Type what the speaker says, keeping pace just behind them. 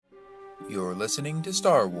You're listening to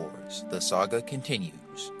Star Wars, The Saga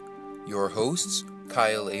Continues. Your hosts,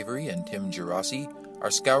 Kyle Avery and Tim Gerasi,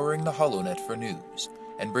 are scouring the HoloNet for news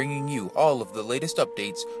and bringing you all of the latest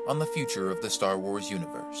updates on the future of the Star Wars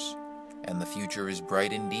universe. And the future is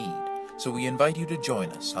bright indeed, so we invite you to join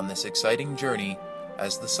us on this exciting journey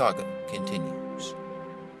as the saga continues.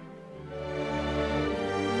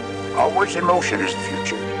 Always in motion is the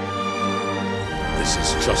future. This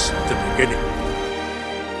is just the beginning.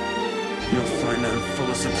 You'll find I'm full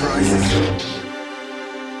of surprises.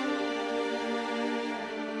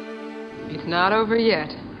 It's not over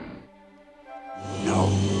yet. No,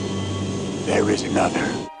 there is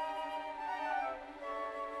another.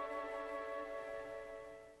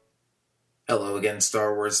 Hello again,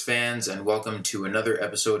 Star Wars fans, and welcome to another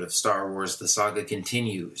episode of Star Wars The Saga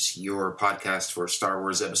Continues, your podcast for Star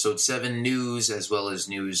Wars Episode 7 news, as well as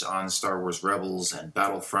news on Star Wars Rebels and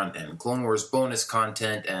Battlefront and Clone Wars bonus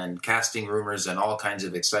content and casting rumors and all kinds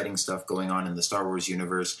of exciting stuff going on in the Star Wars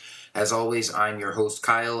universe. As always, I'm your host,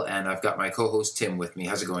 Kyle, and I've got my co-host, Tim, with me.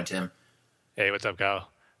 How's it going, Tim? Hey, what's up, Kyle?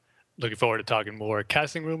 Looking forward to talking more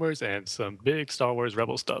casting rumors and some big Star Wars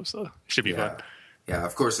Rebel stuff, so it should be fun. Yeah,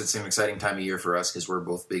 of course, it's an exciting time of year for us because we're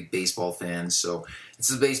both big baseball fans. So it's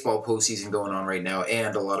the baseball postseason going on right now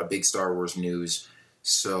and a lot of big Star Wars news.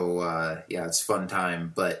 So, it's a fun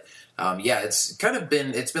time. But,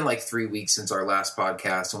 it's been like 3 weeks since our last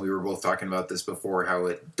podcast, and we were both talking about this before, how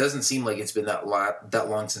it doesn't seem like it's been that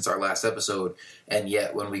long since our last episode. And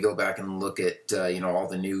yet, when we go back and look at, all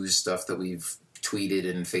the news stuff that we've tweeted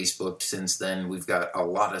and Facebooked since then, we've got a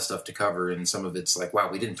lot of stuff to cover. And some of it's like,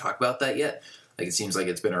 wow, we didn't talk about that yet. Like, it seems like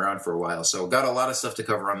it's been around for a while. So got a lot of stuff to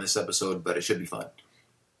cover on this episode, but it should be fun.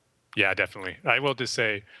 Yeah, definitely. I will just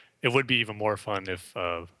say it would be even more fun if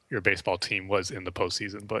your baseball team was in the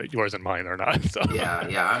postseason, but yours and mine are not. So.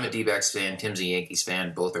 Yeah. I'm a D-backs fan. Tim's a Yankees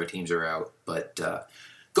fan. Both our teams are out. But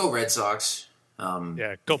go Red Sox.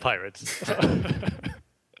 Go Pirates.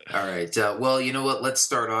 All right. Well, you know what? Let's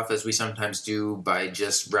start off, as we sometimes do, by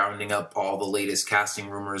just rounding up all the latest casting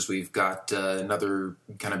rumors. We've got another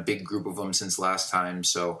kind of big group of them since last time.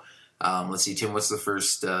 So let's see, Tim, what's the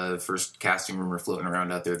first casting rumor floating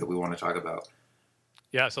around out there that we want to talk about?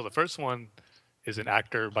 Yeah, so the first one is an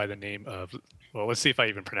actor by the name of, well, let's see if I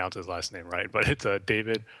even pronounce his last name right, but it's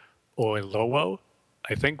David Oyelowo.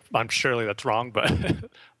 I'm surely that's wrong, but...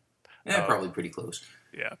 probably pretty close.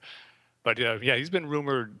 Yeah. But he's been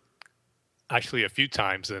rumored actually a few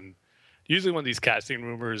times, and usually when these casting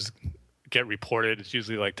rumors get reported, it's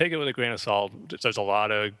usually like, take it with a grain of salt. There's a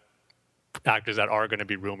lot of actors that are going to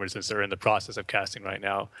be rumored since they're in the process of casting right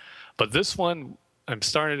now. But this one, I'm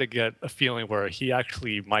starting to get a feeling where he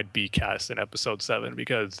actually might be cast in Episode 7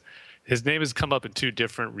 because his name has come up in two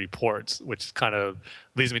different reports, which kind of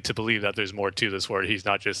leads me to believe that there's more to this, where he's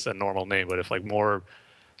not just a normal name, but if like more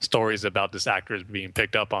stories about this actor is being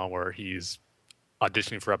picked up on where he's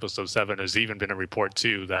auditioning for Episode 7. There's even been a report,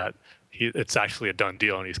 too, that it's actually a done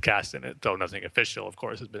deal and he's cast in it, though nothing official, of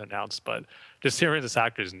course, has been announced. But just hearing this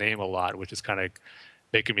actor's name a lot, which is kind of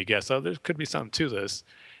making me guess, there could be something to this.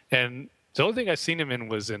 And the only thing I've seen him in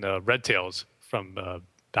was in Red Tails from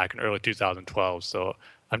back in early 2012. So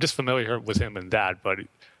I'm just familiar with him in that, but I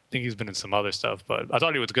think he's been in some other stuff. But I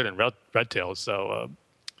thought he was good in Red Tails, so...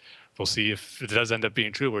 we'll see if it does end up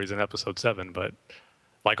being true where he's in Episode 7. But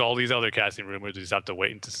like all these other casting rumors, we just have to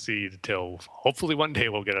wait and to see until hopefully one day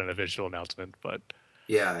we'll get an official announcement. But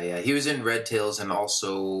yeah, he was in Red Tails, and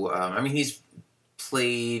also, he's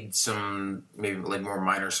played some maybe like more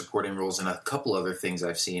minor supporting roles in a couple other things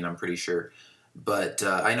I've seen, I'm pretty sure. But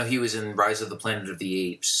I know he was in Rise of the Planet of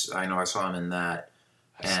the Apes. I know I saw him in that.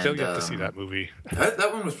 Still yet to see that movie.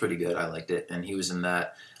 that one was pretty good. I liked it, and he was in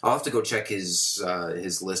that. I'll have to go check his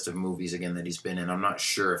list of movies again that he's been in. I'm not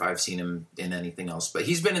sure if I've seen him in anything else, but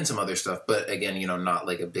he's been in some other stuff. But again, not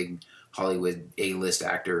like a big Hollywood A-list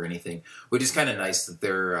actor or anything, which is kind of nice that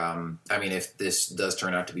they're. If this does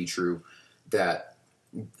turn out to be true, that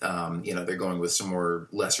they're going with some more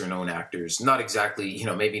lesser-known actors. Not exactly,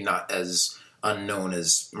 maybe not as unknown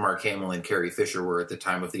as Mark Hamill and Carrie Fisher were at the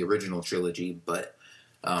time of the original trilogy, but.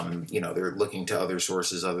 They're looking to other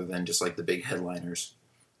sources other than just like the big headliners.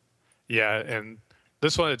 Yeah, and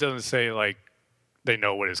this one, it doesn't say like they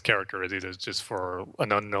know what his character is either. It's just for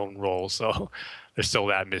an unknown role. So there's still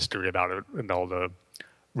that mystery about it and all the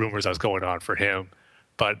rumors that's going on for him.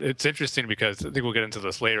 But it's interesting because I think we'll get into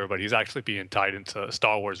this later, but he's actually being tied into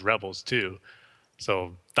Star Wars Rebels too.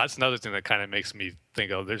 So that's another thing that kind of makes me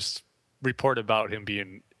think, there's report about him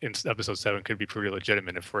being in Episode 7 could be pretty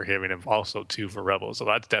legitimate if we're hearing him also too for Rebels. So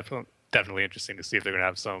that's definitely interesting to see if they're going to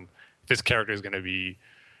have if his character is going to be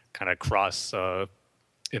kind of cross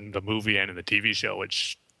in the movie and in the TV show,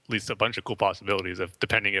 which leads to a bunch of cool possibilities of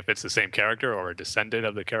depending if it's the same character or a descendant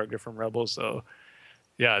of the character from Rebels. So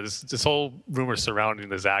yeah, this whole rumor surrounding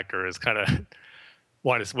this actor is kind of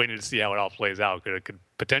waiting to see how it all plays out. It could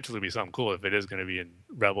potentially be something cool if it is going to be in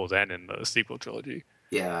Rebels and in the sequel trilogy.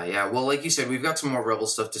 Yeah. Well, like you said, we've got some more Rebel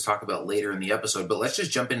stuff to talk about later in the episode, but let's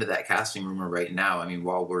just jump into that casting rumor right now. I mean,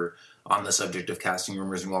 while we're on the subject of casting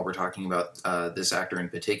rumors and while we're talking about this actor in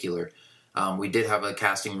particular, we did have a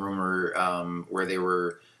casting rumor where they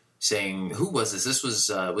were saying, who was this? This was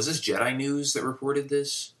this Jedi News that reported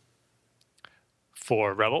this?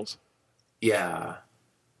 For Rebels? Yeah.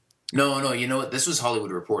 No, you know what? This was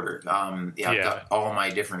Hollywood Reporter. I've got all my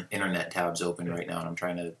different internet tabs open right now, and I'm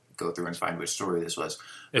trying to go through and find which story this was.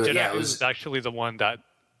 It was actually the one that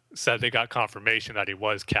said they got confirmation that he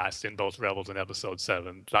was cast in both Rebels and Episode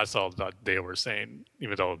 7. That's all that they were saying,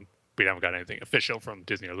 even though we haven't got anything official from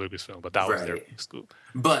Disney or Lucasfilm, but that was their scoop.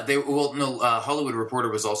 But Hollywood Reporter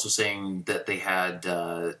was also saying that they had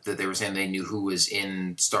that they were saying they knew who was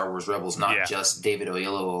in Star Wars Rebels, not just David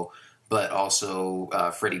Oyelowo, but also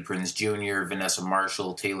Freddie Prinze Jr., Vanessa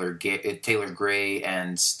Marshall, Taylor Gray,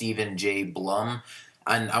 and Stephen J. Blum.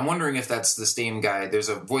 And I'm wondering if that's the same guy. There's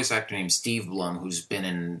a voice actor named Steve Blum who's been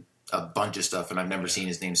in a bunch of stuff, and I've never seen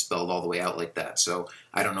his name spelled all the way out like that. So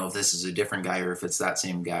I don't know if this is a different guy or if it's that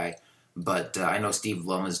same guy. But I know Steve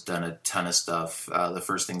Blum has done a ton of stuff. The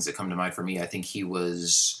first things that come to mind for me, I think he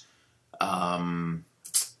was... I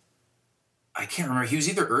can't remember. He was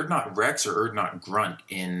either Urdnot Rex or Urdnot Grunt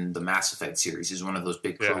in the Mass Effect series. He's one of those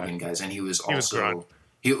big Krogan guys, and he was also...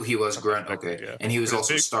 He was Grunt, okay. Yeah. And he was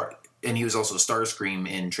also Starscream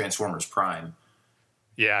in Transformers Prime.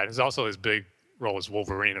 Yeah, and it's also his big role as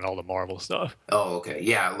Wolverine and all the Marvel stuff. Oh, okay.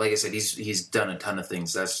 Yeah, like I said, he's done a ton of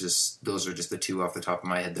things. Those are just the two off the top of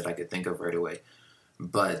my head that I could think of right away.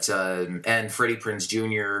 But and Freddie Prinze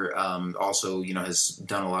Jr. Also, has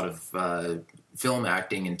done a lot of film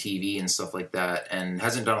acting and TV and stuff like that, and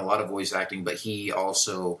hasn't done a lot of voice acting, but he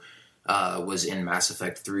also was in Mass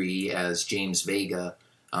Effect 3 as James Vega.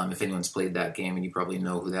 If anyone's played that game, and you probably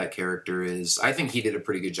know who that character is. I think he did a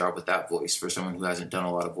pretty good job with that voice for someone who hasn't done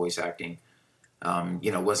a lot of voice acting.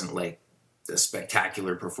 Wasn't like a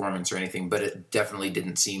spectacular performance or anything, but it definitely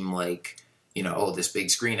didn't seem like, this big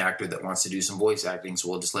screen actor that wants to do some voice acting, so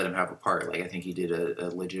we'll just let him have a part. Like, I think he did a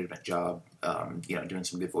legitimate job, doing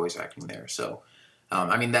some good voice acting there. So,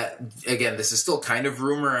 that, again, this is still kind of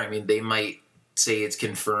rumor. I mean, they might say it's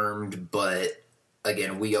confirmed, but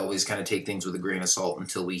again, we always kind of take things with a grain of salt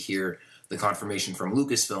until we hear the confirmation from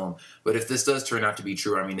Lucasfilm. But if this does turn out to be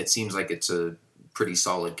true, it seems like it's a pretty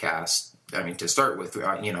solid cast. To start with,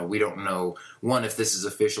 we don't know, one, if this is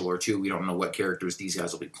official, or two, we don't know what characters these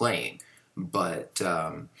guys will be playing. But,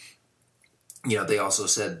 they also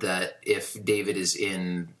said that if David is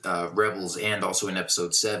in Rebels and also in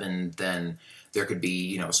Episode 7, then there could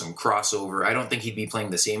be, some crossover. I don't think he'd be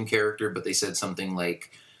playing the same character, but they said something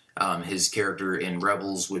like his character in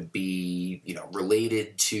Rebels would be,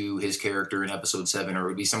 related to his character in Episode 7, or it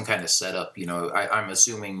would be some kind of setup. I'm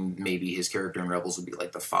assuming maybe his character in Rebels would be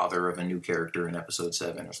like the father of a new character in Episode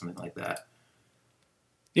 7 or something like that.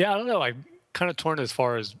 Yeah, I don't know. I'm kind of torn as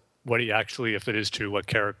far as what he actually, if it is true, what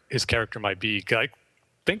his character might be. I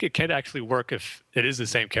think it can actually work if it is the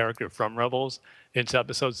same character from Rebels into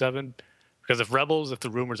Episode 7. Because if the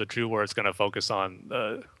rumors are true, where it's going to focus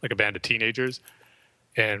on like a band of teenagers,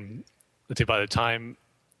 and let's say by the time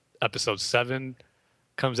Episode 7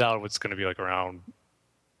 comes out, it's going to be like around,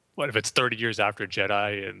 what if it's 30 years after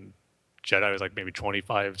Jedi, and Jedi was like maybe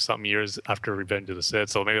 25-something years after Revenge of the Sith,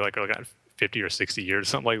 so maybe like 50 or 60 years,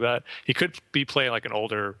 something like that. He could be playing like an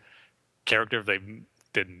older character if they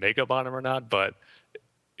did makeup on him or not, but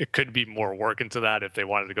it could be more work into that if they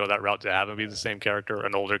wanted to go that route to have him be the same character,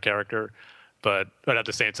 an older character. But at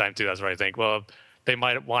the same time, too, that's where I think, well, they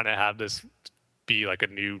might want to have this be like a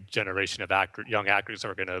new generation of young actors who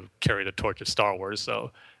are going to carry the torch of Star Wars.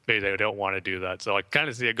 So maybe they don't want to do that. So I kind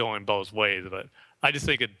of see it going both ways. But I just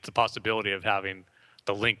think it's a possibility of having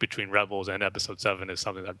the link between Rebels and Episode 7 is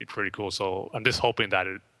something that'd be pretty cool. So I'm just hoping that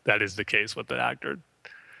that is the case with the actor.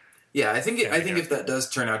 Yeah, I think if that does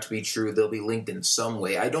turn out to be true, they'll be linked in some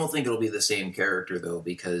way. I don't think it'll be the same character though,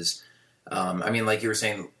 because like you were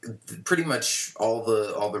saying, pretty much all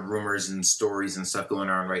the rumors and stories and stuff going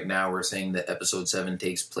on right now are saying that Episode 7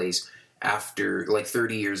 takes place after, like,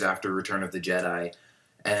 30 years after Return of the Jedi.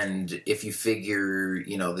 And if you figure,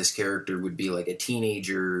 this character would be like a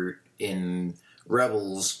teenager in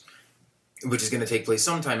Rebels, which is going to take place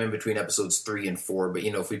sometime in between Episodes 3 and 4. But,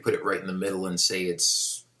 if we put it right in the middle and say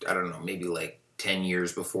it's, I don't know, maybe like 10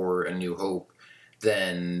 years before A New Hope,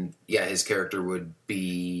 then yeah, his character would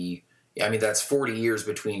be. I mean, that's 40 years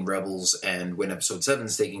between Rebels and when Episode 7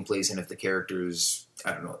 is taking place, and if the character's,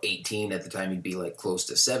 I don't know, 18 at the time, he'd be like close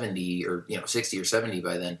to 70 or 60 or 70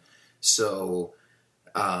 by then. So.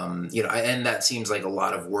 And that seems like a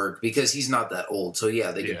lot of work because he's not that old. So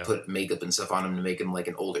yeah, they could put makeup and stuff on him to make him like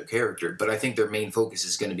an older character. But I think their main focus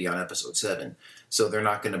is going to be on Episode 7. So they're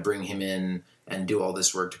not going to bring him in and do all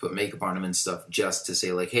this work to put makeup on him and stuff just to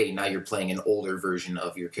say like, hey, now you're playing an older version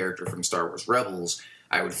of your character from Star Wars Rebels.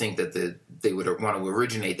 I would think that they would want to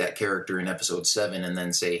originate that character in Episode 7 and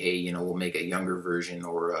then say, hey, we'll make a younger version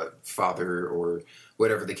or a father or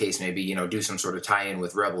whatever the case may be, do some sort of tie-in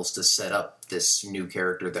with Rebels to set up this new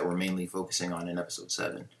character that we're mainly focusing on in Episode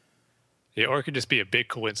 7. Yeah, or it could just be a big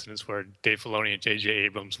coincidence where Dave Filoni and J.J.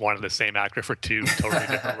 Abrams wanted the same actor for two totally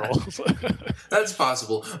different roles. That's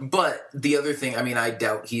possible. But the other thing, I mean, I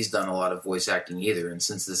doubt he's done a lot of voice acting either. And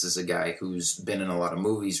since this is a guy who's been in a lot of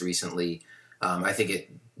movies recently, I think it,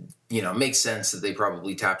 makes sense that they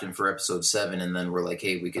probably tapped him for Episode 7 and then we're like,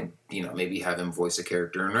 hey, we could, maybe have him voice a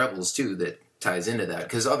character in Rebels too that ties into that.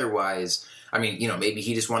 Because otherwise, I mean, maybe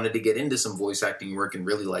he just wanted to get into some voice acting work and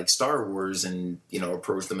really like Star Wars and,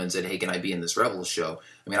 approached them and said, hey, can I be in this Rebels show?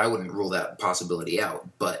 I mean, I wouldn't rule that possibility out,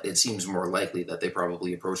 but it seems more likely that they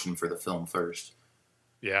probably approached him for the film first.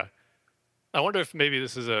 Yeah. I wonder if maybe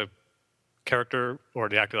this is a character or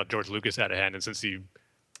the actor that George Lucas had a hand in, since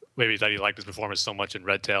maybe that he liked his performance so much in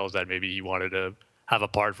Red Tails that maybe he wanted to have a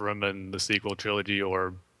part for him in the sequel trilogy,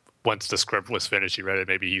 or once the script was finished, he read it,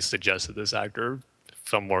 maybe he suggested this actor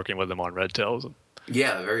from working with him on Red Tails.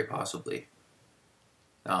 Yeah, very possibly.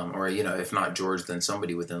 Or, if not George, then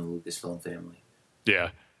somebody within the Lucasfilm family. Yeah.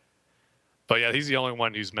 But yeah, he's the only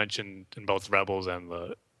one who's mentioned in both Rebels and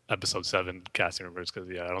the Episode 7 casting rumors, because,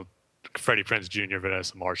 Freddie Prinze Jr.,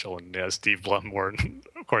 Vanessa Marshall, and Steve Blum were,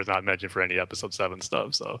 of course, not mentioned for any Episode 7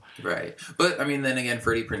 stuff. So right. But, I mean, then again,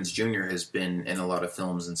 Freddie Prinze Jr. has been in a lot of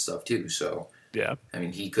films and stuff, too, so... Yeah. I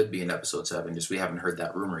mean, he could be in Episode 7, just we haven't heard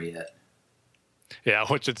that rumor yet. Yeah,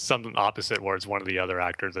 which is something opposite, where it's one of the other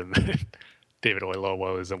actors, and David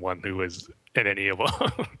Oyelowo is the one who is in any of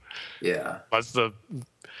them. Yeah. That's the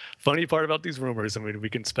funny part about these rumors. I mean, we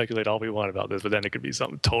can speculate all we want about this, but then it could be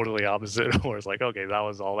something totally opposite, where it's like, okay, that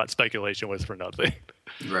was all that speculation was for nothing.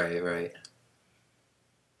 Right.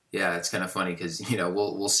 Yeah, it's kind of funny because,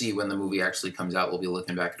 we'll see when the movie actually comes out. We'll be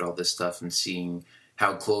looking back at all this stuff and seeing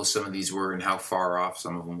how close some of these were and how far off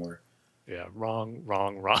some of them were. Yeah, wrong.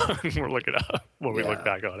 We're looking up when we look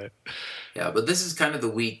back on it. Yeah, but this is kind of the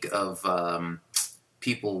week of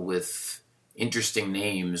people with interesting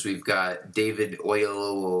names. We've got David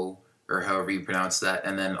Oyelowo, or however you pronounce that,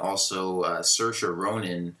 and then also Saoirse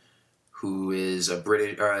Ronan, who is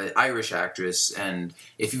a Irish actress. And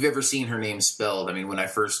if you've ever seen her name spelled, I mean, when I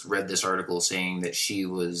first read this article saying that she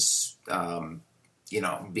was...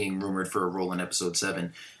 being rumored for a role in Episode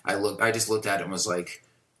 7, I just looked at it and was like,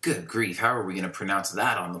 good grief, how are we going to pronounce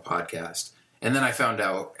that on the podcast? And then I found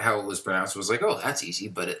out how it was pronounced. I was like, oh, that's easy,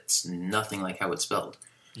 but it's nothing like how it's spelled.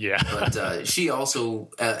 Yeah. But she also,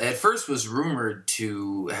 at first, was rumored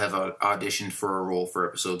to have auditioned for a role for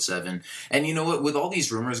Episode 7. And you know what? With all these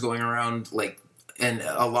rumors going around, and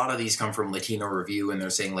a lot of these come from Latino Review, and they're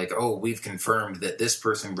saying like, oh, we've confirmed that this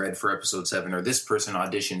person read for Episode 7, or this person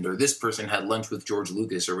auditioned, or this person had lunch with George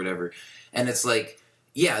Lucas, or whatever. And it's like,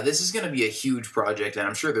 yeah, this is going to be a huge project, and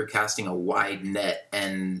I'm sure they're casting a wide net.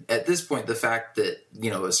 And at this point, the fact that,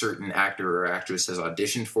 a certain actor or actress has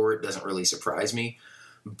auditioned for it doesn't really surprise me.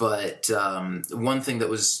 But one thing that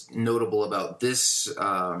was notable about this,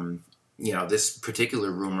 this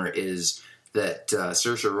particular rumor is that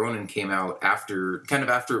Saoirse Ronan came out after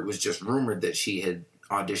it was just rumored that she had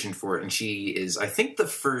auditioned for it, and she is, I think, the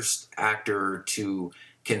first actor to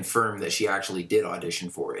confirm that she actually did audition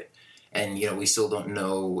for it. And, we still don't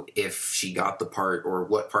know if she got the part or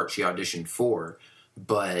what part she auditioned for,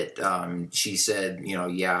 but she said,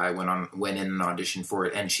 I went in and auditioned for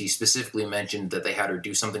it, and she specifically mentioned that they had her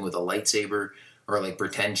do something with a lightsaber, or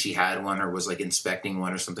pretend she had one, or was inspecting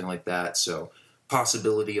one or something like that, so...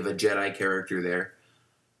 possibility of a Jedi character there.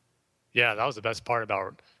 Yeah, that was the best part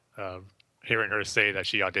about hearing her say that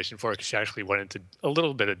she auditioned for it, because she actually went into a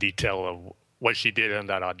little bit of detail of what she did in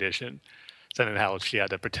that audition, and how she had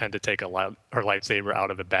to pretend to take her lightsaber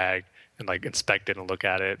out of a bag and inspect it and look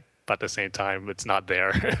at it, but at the same time it's not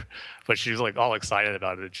there. But she was all excited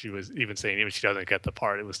about it. She was even saying even if she doesn't get the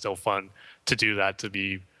part, it was still fun to do that, to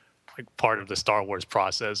be part of the Star Wars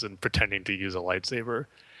process and pretending to use a lightsaber.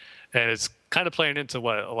 And it's kind of playing into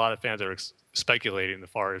what a lot of fans are speculating,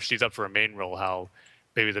 if she's up for a main role, how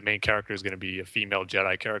maybe the main character is going to be a female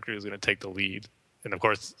Jedi character who's going to take the lead. And of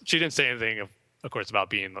course, she didn't say anything of course, about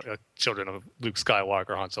being children of Luke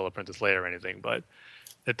Skywalker, Han Solo, Princess Leia, or anything. But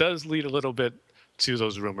it does lead a little bit to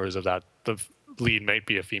those rumors of that the lead might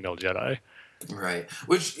be a female Jedi. Right.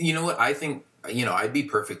 Which, you know what, I think, I'd be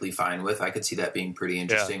perfectly fine with. I could see that being pretty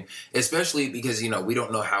interesting, especially because, we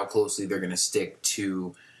don't know how closely they're going to stick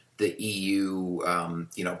to the EU,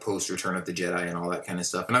 post Return of the Jedi and all that kind of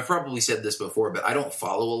stuff. And I've probably said this before, but I don't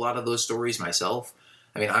follow a lot of those stories myself.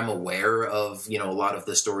 I mean, I'm aware of, a lot of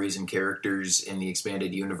the stories and characters in the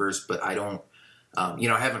expanded universe, but I don't, I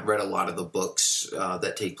haven't read a lot of the books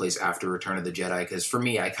that take place after Return of the Jedi, because for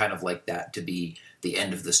me, I kind of like that to be the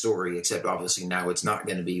end of the story, except obviously now it's not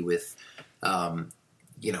going to be with,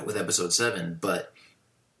 with Episode 7. But,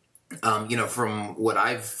 from what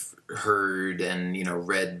I've heard and,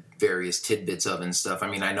 read various tidbits of and stuff, I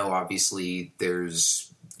mean, I know obviously there's,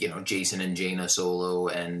 Jason and Jaina Solo,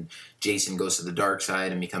 and Jason goes to the dark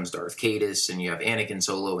side and becomes Darth Caedus, and you have Anakin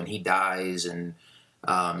Solo and he dies, and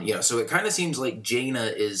so it kind of seems like Jaina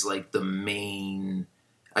is like the main,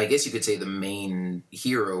 I guess you could say the main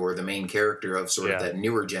hero or the main character of sort of that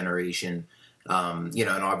newer generation. And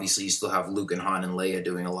obviously you still have Luke and Han and Leia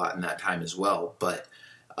doing a lot in that time as well. But,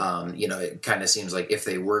 it kind of seems like if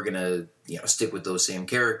they were going to, stick with those same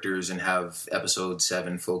characters and have Episode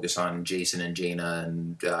 7 focus on Jason and Jaina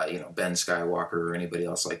and, Ben Skywalker or anybody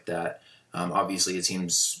else like that, obviously, it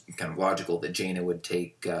seems kind of logical that Jaina would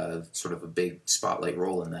take sort of a big spotlight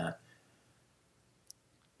role in that.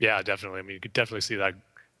 Yeah, definitely. I mean, you could definitely see that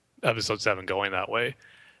Episode 7 going that way.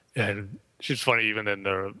 And she's funny, even in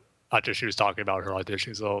the audition, she was talking about her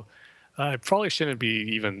audition. So I probably shouldn't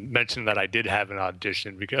be even mentioning that I did have an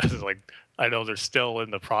audition, because, I know they're still in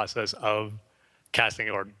the process of casting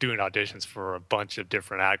or doing auditions for a bunch of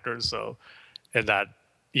different actors. So, and that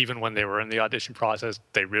even when they were in the audition process,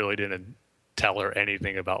 they really didn't tell her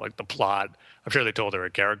anything about the plot. I'm sure they told her a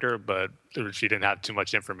character, but she didn't have too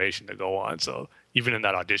much information to go on. So even in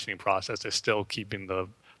that auditioning process, they're still keeping the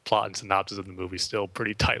plot and synopsis of the movie still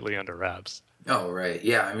pretty tightly under wraps. Oh, right.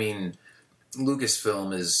 Yeah, I mean,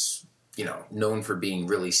 Lucasfilm is, known for being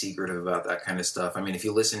really secretive about that kind of stuff. I mean, if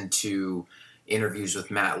you listen to interviews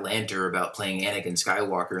with Matt Lanter about playing Anakin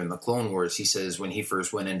Skywalker in the Clone Wars, he says when he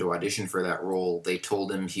first went into audition for that role, they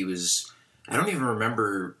told him he was, I don't even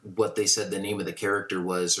remember what they said the name of the character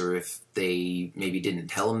was, or if they maybe didn't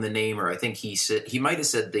tell him the name, or I think he might have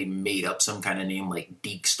said they made up some kind of name like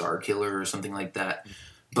Deke Starkiller or something like that.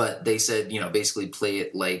 But they said, basically play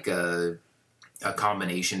it like a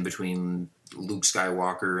combination between Luke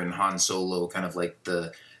Skywalker and Han Solo, kind of like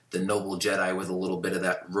the noble Jedi with a little bit of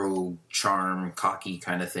that rogue charm, cocky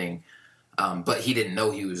kind of thing. But he didn't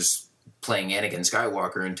know he was playing Anakin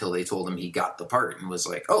Skywalker until they told him he got the part and was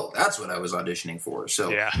like, oh, that's what I was auditioning for.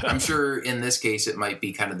 So I'm sure in this case it might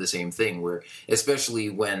be kind of the same thing, where especially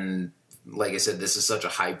when, like I said, this is such a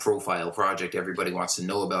high profile project, everybody wants to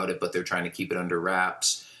know about it, but they're trying to keep it under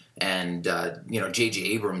wraps. And, J.J.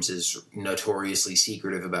 Abrams is notoriously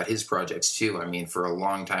secretive about his projects, too. I mean, for a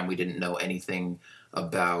long time, we didn't know anything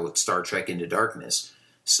about Star Trek Into Darkness.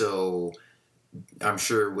 So I'm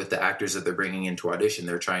sure with the actors that they're bringing into audition,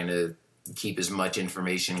 they're trying to keep as much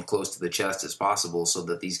information close to the chest as possible so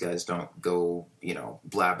that these guys don't go,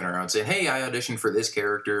 blabbing around saying, hey, I auditioned for this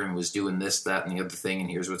character and was doing this, that, and the other thing,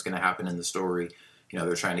 and here's what's going to happen in the story.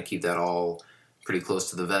 They're trying to keep that all pretty close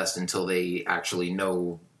to the vest until they actually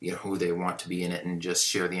know who they want to be in it, and just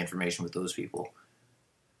share the information with those people.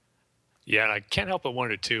 Yeah, and I can't help but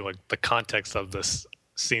wonder, too, the context of this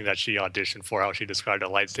scene that she auditioned for, how she described a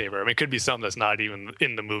lightsaber. I mean, it could be something that's not even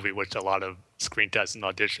in the movie, which a lot of screen tests and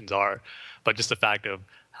auditions are, but just the fact of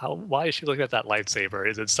why is she looking at that lightsaber?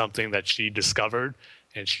 Is it something that she discovered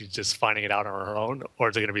and she's just finding it out on her own? Or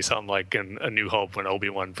is it going to be something like in A New Hope when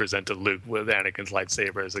Obi-Wan presented Luke with Anakin's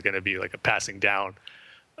lightsaber? Is it going to be like a passing down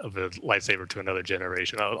of the lightsaber to another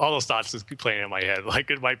generation? All those thoughts just keep playing in my head.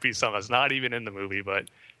 It might be something that's not even in the movie, but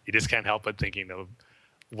you just can't help but thinking of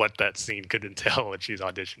what that scene could entail when she's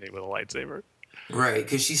auditioning with a lightsaber. Right,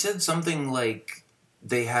 because she said something like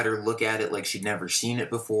they had her look at it like she'd never seen it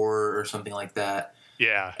before or something like that.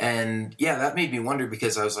 Yeah. And, that made me wonder,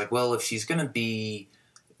 because I was like, well, if she's going to be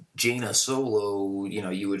Jaina Solo,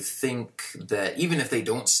 you would think that even if they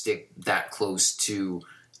don't stick that close to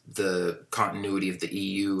the continuity of the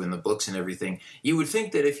EU and the books and everything, you would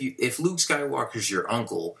think that if Luke Skywalker's your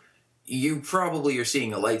uncle, you probably are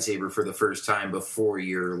seeing a lightsaber for the first time before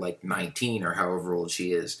you're 19 or however old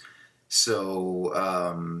she is. So,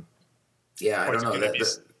 I don't know.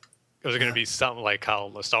 Is it going to be something like how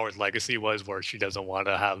the Star Wars Legacy was, where she doesn't want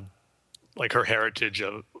to have her heritage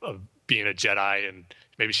of being a Jedi, and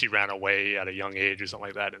maybe she ran away at a young age or something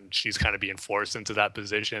like that, and she's kind of being forced into that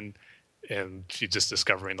position and she's just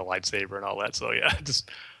discovering the lightsaber and all that. So yeah, just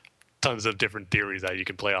tons of different theories that you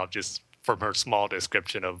can play off just from her small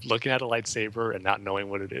description of looking at a lightsaber and not knowing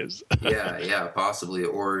what it is. Yeah, possibly.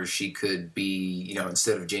 Or she could be,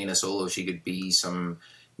 instead of Jaina Solo, she could be some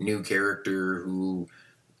new character who,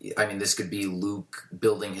 this could be Luke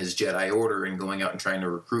building his Jedi Order and going out and trying to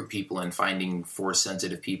recruit people and finding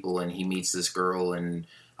Force-sensitive people, and he meets this girl, and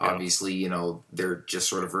obviously, they're just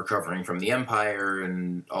sort of recovering from the Empire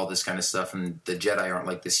and all this kind of stuff, and the Jedi aren't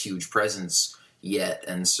like this huge presence yet,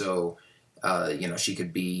 and so, she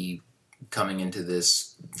could be coming into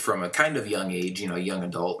this from a kind of young age, a young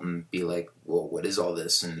adult, and be like, well, what is all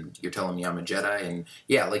this? And you're telling me I'm a Jedi? And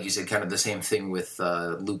yeah, like you said, kind of the same thing with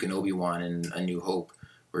Luke and Obi-Wan in A New Hope,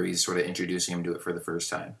 where he's sort of introducing him to it for the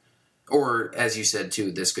first time. Or, as you said,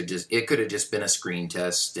 too, it could have just been a screen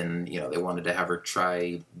test, and, they wanted to have her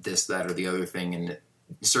try this, that, or the other thing, and it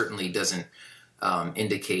certainly doesn't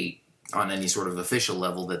indicate on any sort of official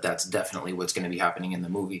level that that's definitely what's going to be happening in the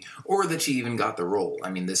movie, or that she even got the role.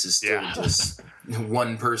 This is still just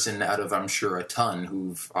one person out of, I'm sure, a ton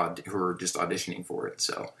who are just auditioning for it.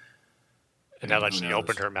 So, and now that she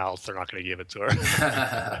opened her mouth, they're not going to give it to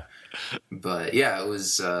her. But yeah, it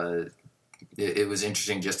was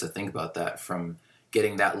interesting just to think about that, from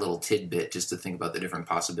getting that little tidbit, just to think about the different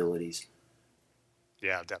possibilities.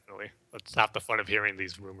 Yeah, definitely. That's half the fun of hearing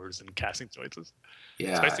these rumors and casting choices.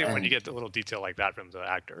 Yeah, especially when you get a little detail like that from the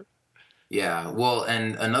actor. Yeah, well,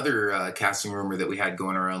 and another casting rumor that we had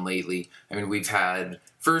going around lately. We've had,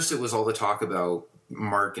 first it was all the talk about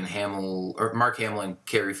Mark Hamill and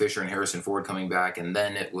Carrie Fisher and Harrison Ford coming back, and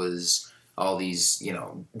then it was all these,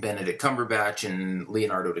 Benedict Cumberbatch and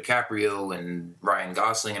Leonardo DiCaprio and Ryan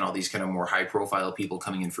Gosling and all these kind of more high-profile people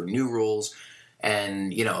coming in for new roles.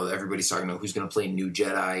 And, everybody's talking about who's going to play new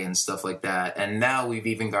Jedi and stuff like that. And now we've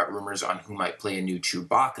even got rumors on who might play a new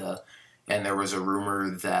Chewbacca. And there was a rumor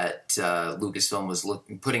that Lucasfilm was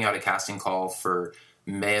putting out a casting call for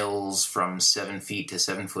males from 7 feet to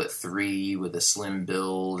 7'3" with a slim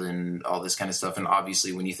build and all this kind of stuff. And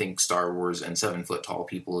obviously, when you think Star Wars and 7 foot tall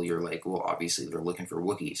people, you're like, well, obviously they're looking for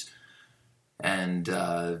Wookiees. And,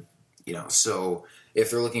 so if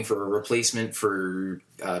they're looking for a replacement for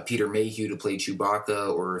Peter Mayhew to play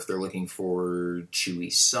Chewbacca, or if they're looking for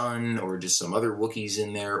Chewie's son, or just some other Wookiees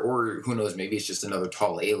in there, or who knows, maybe it's just another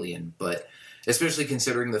tall alien. But especially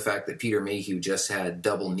considering the fact that Peter Mayhew just had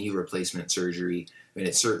double knee replacement surgery,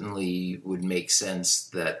 it certainly would make sense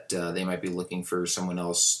that they might be looking for someone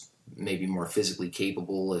else, maybe more physically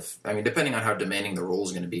capable. Depending on how demanding the role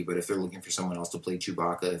is going to be, but if they're looking for someone else to play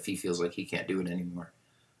Chewbacca, if he feels like he can't do it anymore.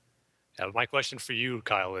 My question for you,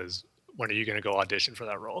 Kyle, is when are you going to go audition for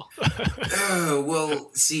that role?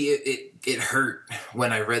 Well, see, it hurt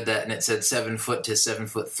when I read that and it said 7 foot to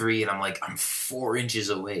 7'3", and I'm like, I'm 4 inches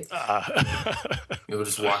away. You'll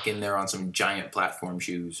just walk in there on some giant platform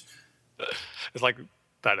shoes. It's like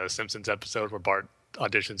that Simpsons episode where Bart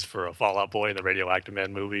auditions for a Fall Out Boy in the Radioactive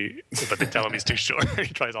Man movie, but they tell him he's too short.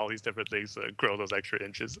 He tries all these different things to grow those extra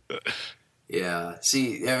inches. Yeah.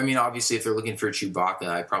 See, obviously, if they're looking for Chewbacca,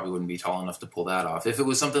 I probably wouldn't be tall enough to pull that off. If it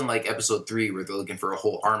was something like Episode 3, where they're looking for a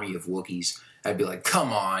whole army of Wookiees, I'd be like,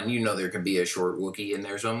 come on, there can be a short Wookiee in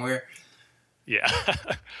there somewhere. Yeah.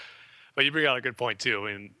 But you bring out a good point,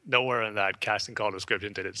 too. Nowhere in that casting call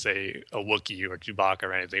description did it say a Wookiee or Chewbacca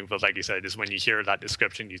or anything. But like you said, just when you hear that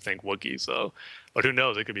description, you think Wookiee. So, but who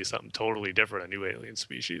knows? It could be something totally different, a new alien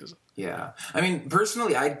species. Yeah.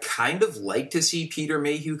 Personally, I'd kind of like to see Peter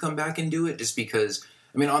Mayhew come back and do it, just because,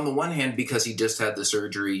 on the one hand, because he just had the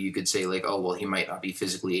surgery, you could say, like, oh, well, he might not be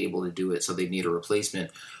physically able to do it, so they'd need a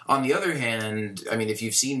replacement. On the other hand, if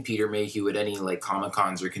you've seen Peter Mayhew at any, like,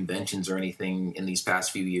 Comic-Cons or conventions or anything in these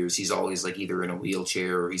past few years, he's always, like, either in a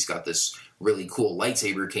wheelchair or he's got this really cool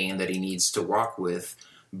lightsaber cane that he needs to walk with.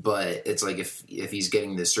 But it's like, if he's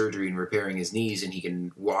getting this surgery and repairing his knees and he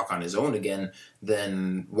can walk on his own again,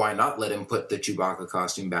 then why not let him put the Chewbacca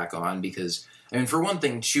costume back on? Because, for one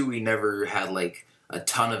thing, Chewie never had, like, a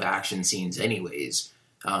ton of action scenes anyways.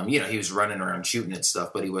 He was running around shooting at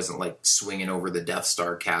stuff, but he wasn't like swinging over the Death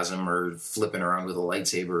Star chasm or flipping around with a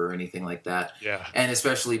lightsaber or anything like that. Yeah. And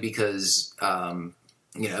especially because,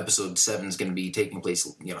 Episode 7 is going to be taking place,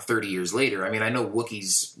 30 years later. I know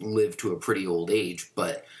Wookiees live to a pretty old age,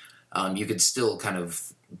 but you could still kind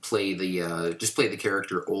of play the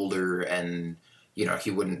character older, and, he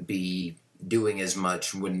wouldn't be doing as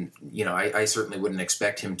much. I certainly wouldn't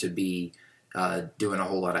expect him to be doing a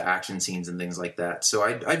whole lot of action scenes and things like that. So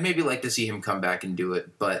I'd maybe like to see him come back and do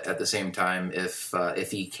it, but at the same time,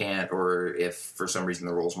 if he can't, or if for some reason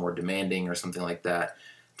the role's more demanding or something like that,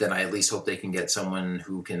 then I at least hope they can get someone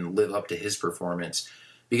who can live up to his performance.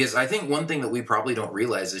 Because I think one thing that we probably don't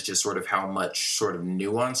realize is just sort of how much sort of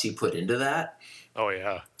nuance he put into that. Oh,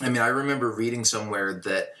 yeah. I mean, I remember reading somewhere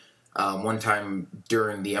that one time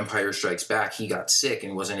during The Empire Strikes Back, he got sick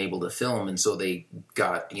and wasn't able to film, and so they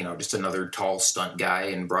got, just another tall stunt guy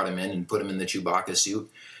and brought him in and put him in the Chewbacca suit,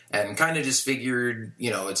 and kind of just figured,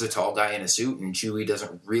 it's a tall guy in a suit, and Chewie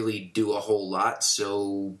doesn't really do a whole lot,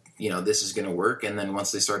 so, this is going to work. And then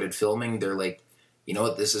once they started filming, they're like, you know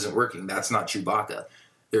what, this isn't working. That's not Chewbacca.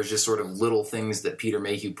 There's just sort of little things that Peter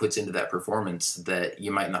Mayhew puts into that performance that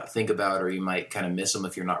you might not think about, or you might kind of miss them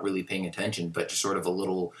if you're not really paying attention, but just sort of a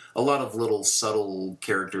lot of little subtle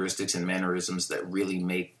characteristics and mannerisms that really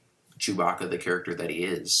make Chewbacca the character that he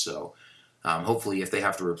is. So hopefully if they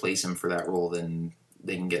have to replace him for that role, then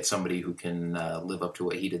they can get somebody who can live up to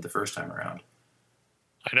what he did the first time around.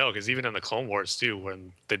 I know, because even in the Clone Wars, too,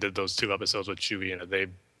 when they did those 2 episodes with Chewie, they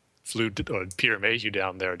flew Peter Mayhew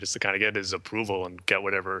down there just to kind of get his approval and get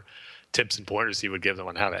whatever tips and pointers he would give them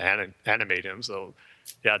on how to animate him. So,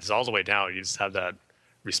 yeah, it's all the way down. You just have that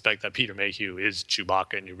respect that Peter Mayhew is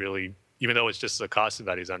Chewbacca, and you really, even though it's just the costume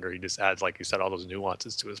that he's under, he just adds, like you said, all those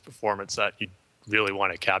nuances to his performance that you really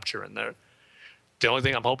want to capture in there. The only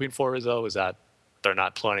thing I'm hoping for is that they're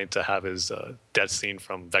not planning to have his death scene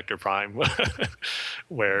from Vector Prime,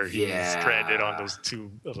 where he's stranded on those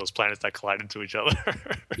 2 of those planets that collide into each other.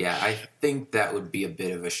 Yeah, I think that would be a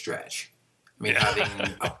bit of a stretch. I mean,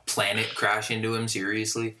 having a planet crash into him,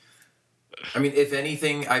 seriously. I mean, if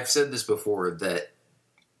anything, I've said this before, that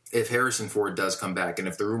if Harrison Ford does come back, and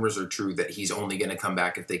if the rumors are true that he's only going to come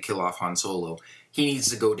back if they kill off Han Solo, he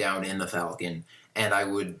needs to go down in the Falcon, and I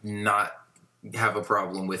would not have a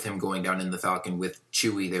problem with him going down in the Falcon with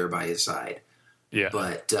Chewie there by his side. Yeah.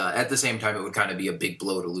 But at the same time, it would kind of be a big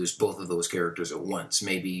blow to lose both of those characters at once.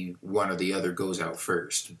 Maybe one or the other goes out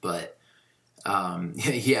first. But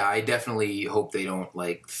yeah, I definitely hope they don't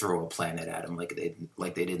throw a planet at him like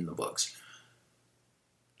they did in the books.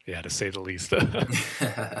 Yeah, to say the least.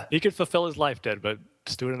 He could fulfill his life, Dead, but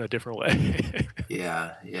just do it in a different way.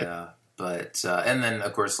 Yeah. But, and then,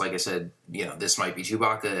 of course, like I said, this might be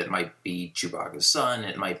Chewbacca, it might be Chewbacca's son,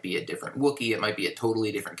 it might be a different Wookiee, it might be a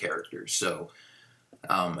totally different character. So,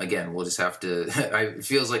 again, we'll just have to, it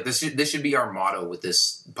feels like this should be our motto with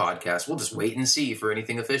this podcast. We'll just wait and see for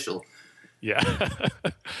anything official. Yeah.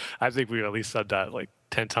 I think we've at least said that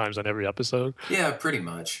 10 times on every episode. Yeah, pretty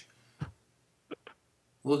much.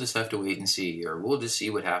 We'll just have to wait and see, or we'll just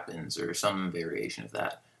see what happens, or some variation of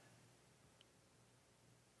that.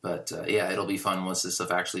 But, yeah, it'll be fun once this stuff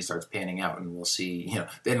actually starts panning out, and we'll see,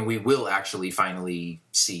 then we will actually finally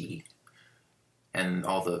see, and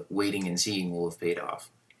all the waiting and seeing will have paid off.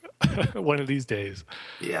 One of these days.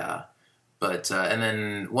 Yeah. But, and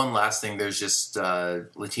then one last thing, there's just,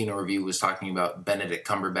 Latino Review was talking about Benedict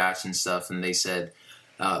Cumberbatch and stuff, and they said,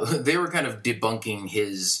 they were kind of debunking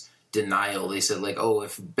his denial. They said,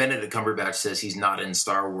 if Benedict Cumberbatch says he's not in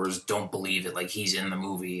Star Wars, don't believe it, he's in the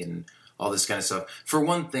movie, and all this kind of stuff. For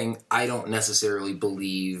one thing, I don't necessarily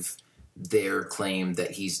believe their claim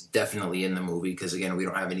that he's definitely in the movie, because, again, we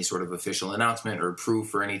don't have any sort of official announcement or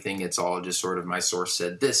proof or anything. It's all just sort of my source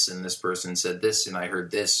said this, and this person said this, and I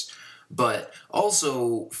heard this. But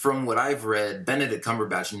also, from what I've read, Benedict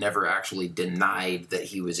Cumberbatch never actually denied that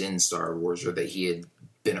he was in Star Wars or that he had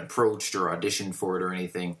been approached or auditioned for it or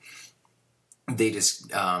anything. They just,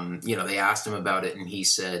 they asked him about it, and he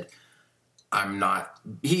said, I'm not,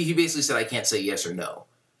 he basically said, I can't say yes or no.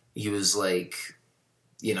 He was like,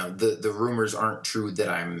 the rumors aren't true that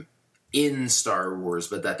I'm in Star Wars,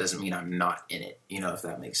 but that doesn't mean I'm not in it, if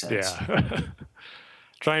that makes sense. Yeah.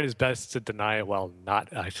 Trying his best to deny it while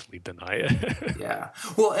not actually deny it. Yeah.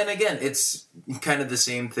 Well, and again, it's kind of the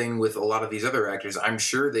same thing with a lot of these other actors. I'm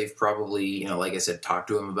sure they've probably, like I said, talked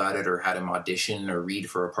to him about it or had him audition or read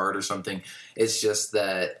for a part or something. It's just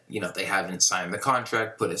that, they haven't signed the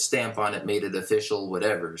contract, put a stamp on it, made it official,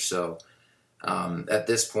 whatever. So at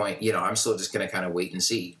this point, I'm still just going to kind of wait and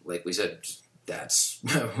see. Like we said, that's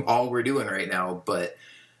all we're doing right now. But,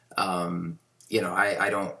 I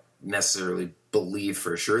don't necessarily believe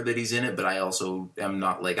for sure that he's in it, but I also am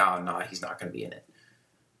not he's not going to be in it.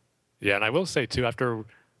 Yeah, and I will say too, after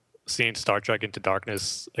seeing Star Trek Into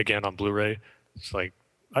Darkness again on Blu-ray, it's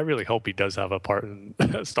I really hope he does have a part in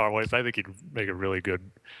Star Wars. I think he'd make a really good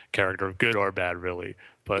character, good or bad, really.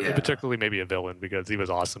 But particularly maybe a villain, because he was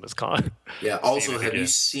awesome as Khan. Yeah. Also, have you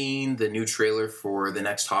seen the new trailer for the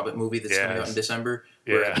next Hobbit movie that's coming out in December?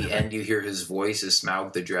 Where at the end you hear his voice as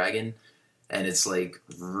Smaug the Dragon, and it's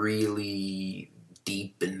really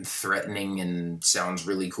deep and threatening and sounds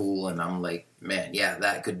really cool. And I'm like, man, yeah,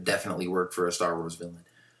 that could definitely work for a Star Wars villain.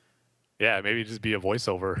 Yeah, maybe just be a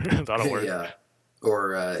voiceover. That'll work. Yeah.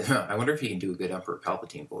 Or I wonder if he can do a good Emperor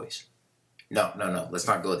Palpatine voice. No. Let's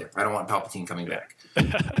not go there. I don't want Palpatine coming back.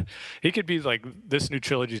 He could be like this new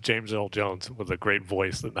trilogy's James Earl Jones with a great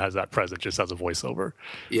voice that has that presence just as a voiceover.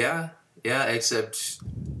 Yeah, except,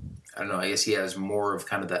 I don't know, I guess he has more of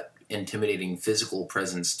kind of that intimidating physical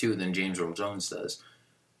presence, too, than James Earl Jones does.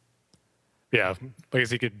 Yeah, I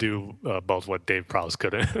guess he could do both what Dave Prowse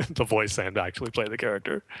could, the voice and actually play the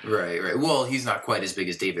character. Right. Well, he's not quite as big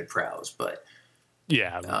as David Prowse, but...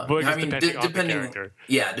 Yeah, but I mean, depending on the character.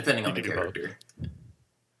 Yeah, depending on the character.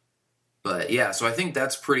 But yeah, so I think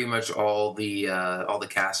that's pretty much all the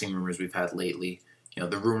casting rumors we've had lately. You know,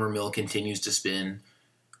 the rumor mill continues to spin,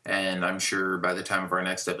 and I'm sure by the time of our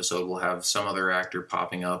next episode, we'll have some other actor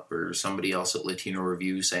popping up or somebody else at Latino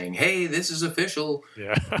Review saying, "Hey, this is official."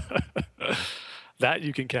 Yeah, that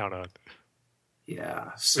you can count on.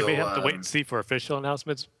 Yeah, so we may have to wait and see for official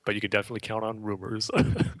announcements, but you can definitely count on rumors.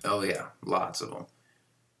 Oh yeah, lots of them.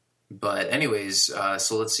 But anyways,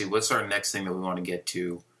 so let's see. What's our next thing that we want to get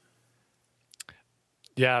to?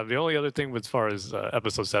 Yeah, the only other thing as far as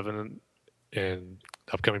Episode 7 in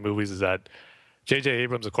upcoming movies is that J.J.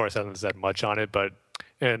 Abrams, of course, hasn't said much on it, but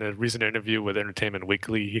in a recent interview with Entertainment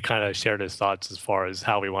Weekly, he kind of shared his thoughts as far as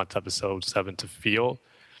how he wants Episode 7 to feel.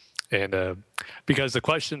 And because the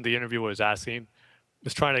question the interviewer was asking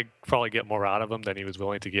was trying to probably get more out of him than he was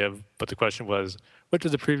willing to give, but the question was, which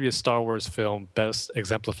of the previous Star Wars film best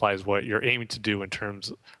exemplifies what you're aiming to do in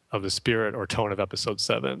terms of the spirit or tone of Episode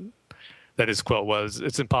 7? That his quote was,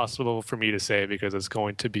 "It's impossible for me to say because it's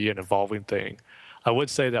going to be an evolving thing. I would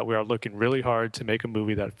say that we are looking really hard to make a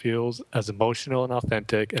movie that feels as emotional and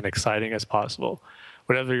authentic and exciting as possible.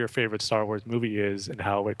 Whatever your favorite Star Wars movie is and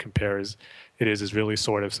how it compares it is really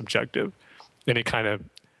sort of subjective." And he kind of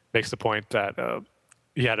makes the point that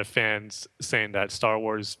he had a fan saying that Star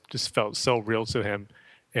Wars just felt so real to him.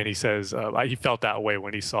 And he says he felt that way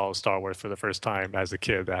when he saw Star Wars for the first time as a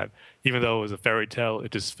kid, that even though it was a fairy tale,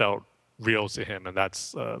 it just felt real to him. And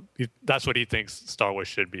that's what he thinks Star Wars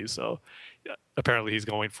should be. So apparently he's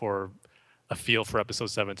going for a feel for Episode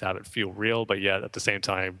 7 to have it feel real, but yet at the same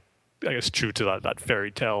time, I guess, true to that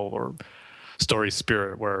fairy tale or story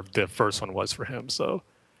spirit where the first one was for him. So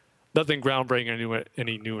nothing groundbreaking,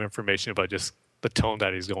 any new information, but just the tone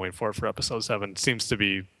that he's going for Episode 7 seems to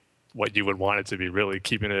be what you would want it to be, really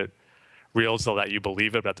keeping it real so that you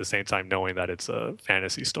believe it, but at the same time knowing that it's a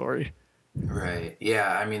fantasy story. Right.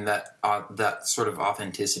 Yeah, I mean, that sort of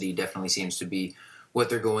authenticity definitely seems to be what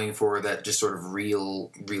they're going for, that just sort of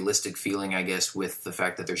realistic feeling, I guess, with the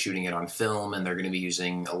fact that they're shooting it on film and they're going to be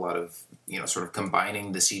using a lot of, sort of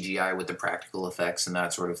combining the CGI with the practical effects and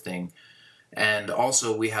that sort of thing. And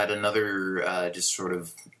also we had another just sort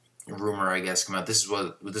of rumor, I guess, come out. This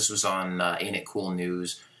was on Ain't It Cool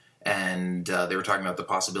News, and they were talking about the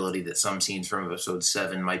possibility that some scenes from Episode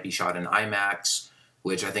 7 might be shot in IMAX,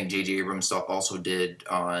 which I think J.J. Abrams also did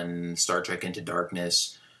on Star Trek Into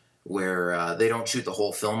Darkness, where they don't shoot the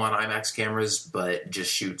whole film on IMAX cameras, but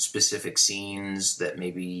just shoot specific scenes that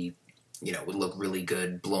maybe, would look really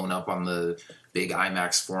good blown up on the big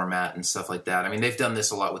IMAX format and stuff like that. I mean, they've done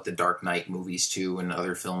this a lot with the Dark Knight movies, too, and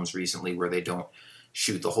other films recently where they don't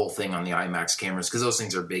shoot the whole thing on the IMAX cameras because those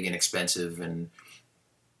things are big and expensive, and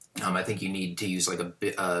I think you need to use like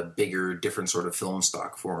a bigger, different sort of film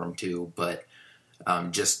stock for them, too, but...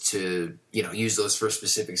 just to, use those for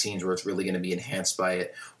specific scenes where it's really going to be enhanced by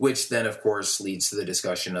it, which then, of course, leads to the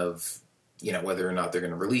discussion of, whether or not they're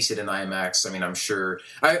going to release it in IMAX. I mean, I'm sure,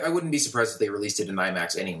 I wouldn't be surprised if they released it in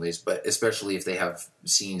IMAX anyways, but especially if they have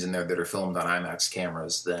scenes in there that are filmed on IMAX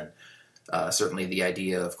cameras, then certainly the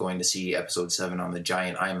idea of going to see Episode 7 on the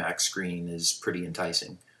giant IMAX screen is pretty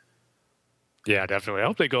enticing. Yeah, definitely. I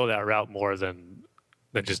hope they go that route more than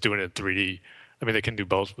just doing it in 3D. I mean, they can do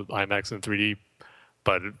both with IMAX and 3D,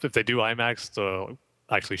 but if they do IMAX to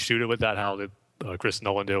actually shoot it with that, how did Chris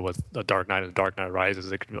Nolan did with The Dark Knight and Dark Knight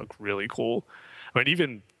Rises, it can look really cool. I mean,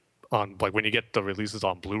 even on when you get the releases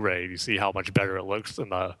on Blu-ray, you see how much better it looks in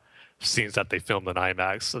the scenes that they filmed in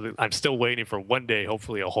IMAX. So I'm still waiting for one day,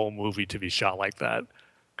 hopefully, a whole movie to be shot like that,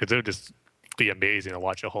 because it would just be amazing to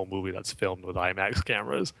watch a whole movie that's filmed with IMAX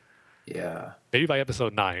cameras. Yeah. Maybe by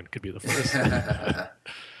Episode 9 could be the first.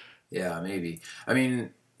 Yeah, maybe. I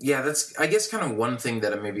mean, yeah, that's, I guess, kind of one thing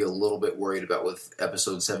that I'm maybe a little bit worried about with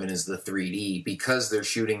Episode 7 is the 3D, because they're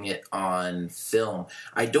shooting it on film.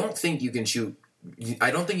 I don't think you can shoot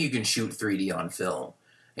 3D on film.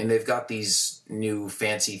 And they've got these new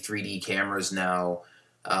fancy 3D cameras now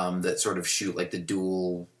that sort of shoot like the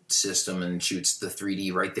dual system and shoots the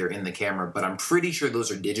 3D right there in the camera. But I'm pretty sure those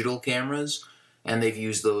are digital cameras, and they've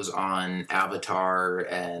used those on Avatar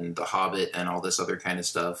and The Hobbit and all this other kind of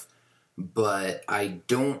stuff. but I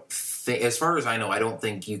don't think, as far as I know, I don't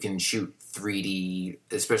think you can shoot 3D,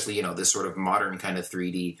 especially, this sort of modern kind of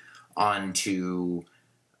 3D onto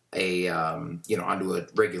onto a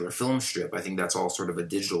regular film strip. I think that's all sort of a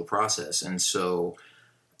digital process. And so,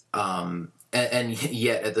 and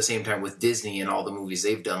yet at the same time with Disney and all the movies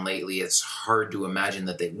they've done lately, it's hard to imagine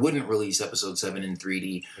that they wouldn't release Episode 7 in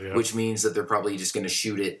 3D, which means that they're probably just going to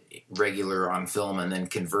shoot it regular on film and then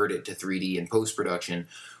convert it to 3D in post-production,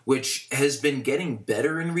 which has been getting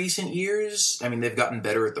better in recent years. I mean, they've gotten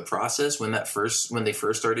better at the process. When they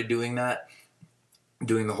first started doing that,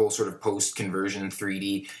 doing the whole sort of post-conversion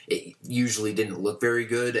 3D, it usually didn't look very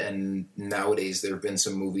good, and nowadays there have been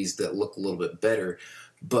some movies that look a little bit better.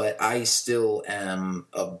 But I still am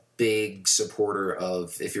a big supporter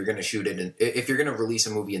of, if you're going to release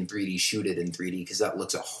a movie in 3D, shoot it in 3D, because that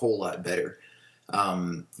looks a whole lot better.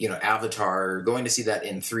 Avatar, going to see that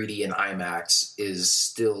in 3D and IMAX is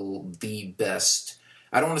still the best.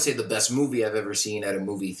 I don't want to say the best movie I've ever seen at a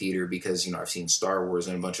movie theater, because, I've seen Star Wars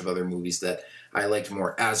and a bunch of other movies that I liked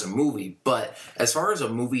more as a movie. But as far as a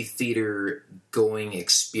movie theater going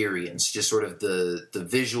experience, just sort of the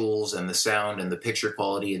visuals and the sound and the picture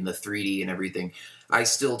quality and the 3D and everything, I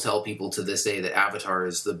still tell people to this day that Avatar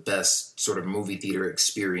is the best sort of movie theater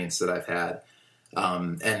experience that I've had.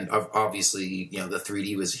 And obviously, the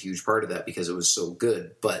 3D was a huge part of that because it was so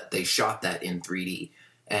good, but they shot that in 3D.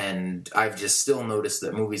 And I've just still noticed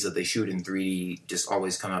that movies that they shoot in 3D just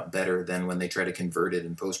always come out better than when they try to convert it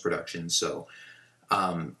in post-production. So,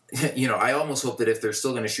 I almost hope that if they're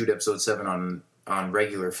still going to shoot Episode 7 on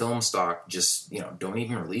regular film stock, just, don't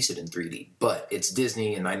even release it in 3D. But it's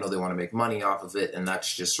Disney, and I know they want to make money off of it, and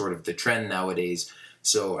that's just sort of the trend nowadays.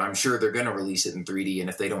 So I'm sure they're going to release it in 3D, and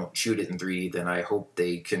if they don't shoot it in 3D, then I hope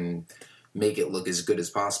they can make it look as good as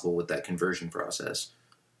possible with that conversion process.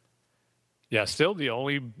 Yeah, still the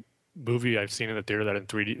only movie I've seen in the theater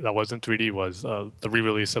that was in 3D was the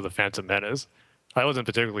re-release of The Phantom Menace. I wasn't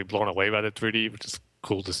particularly blown away by the 3D, which is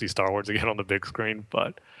cool to see Star Wars again on the big screen.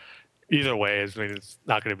 But either way, it's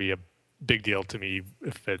not going to be a big deal to me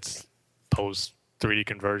if it's post 3D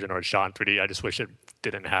conversion or it's shot in 3D. I just wish it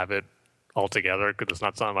didn't have it altogether, because it's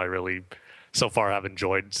not something I really so far have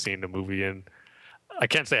enjoyed seeing the movie in. I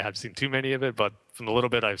can't say I have seen too many of it, but from the little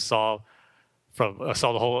bit I saw the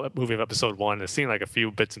whole movie of Episode 1, I've seen like a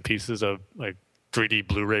few bits and pieces of like 3D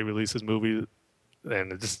Blu-ray releases movie,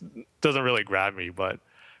 and it just doesn't really grab me. But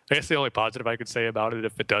I guess the only positive I could say about it,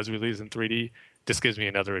 if it does release in 3D, just gives me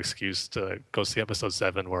another excuse to go see Episode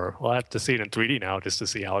 7, where I have to see it in 3D now just to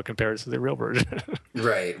see how it compares to the real version.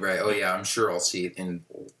 Right. Oh yeah, I'm sure I'll see it in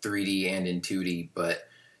 3D and in 2D, but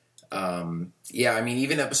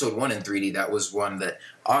even Episode 1 in 3D, that was one that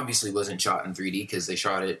obviously wasn't shot in 3D because they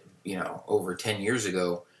shot it, over 10 years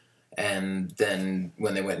ago. And then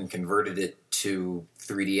when they went and converted it to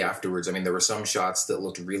 3D afterwards, there were some shots that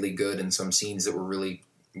looked really good and some scenes that were really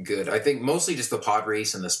good. I think mostly just the pod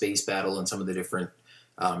race and the space battle and some of the different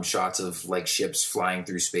shots of like ships flying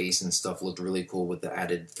through space and stuff looked really cool with the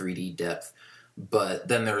added 3D depth. But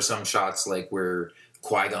then there were some shots like where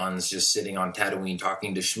Qui-Gon's just sitting on Tatooine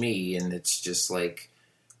talking to Shmi, and it's just like,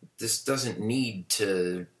 this doesn't need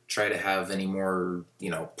to try to have any more,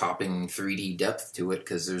 popping 3D depth to it,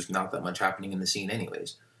 because there's not that much happening in the scene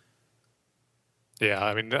anyways.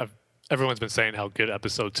 Yeah, everyone's been saying how good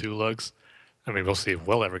Episode 2 looks. We'll see if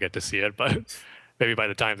we'll ever get to see it, but maybe by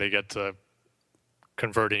the time they get to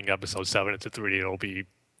converting Episode 7 into 3D, it'll be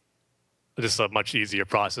just a much easier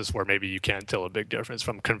process where maybe you can't tell a big difference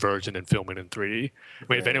from conversion and filming in 3D.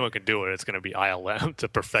 If anyone can do it, it's going to be ILM to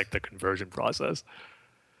perfect the conversion process.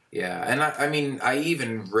 Yeah, and I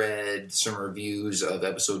even read some reviews of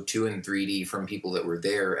Episode 2 in 3D from people that were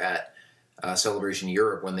there at Celebration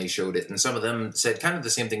Europe when they showed it, and some of them said kind of the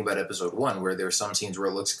same thing about Episode 1, where there's some scenes where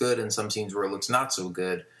it looks good and some scenes where it looks not so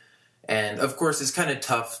good. And, of course, it's kind of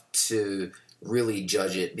tough to really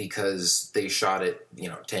judge it because they shot it,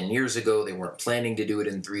 10 years ago. They weren't planning to do it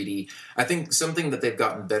in 3D. I think something that they've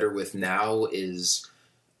gotten better with now is,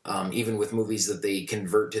 even with movies that they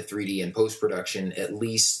convert to 3D in post-production, at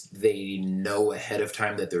least they know ahead of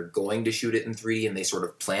time that they're going to shoot it in 3D and they sort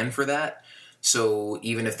of plan for that. So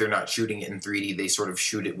even if they're not shooting it in 3D, they sort of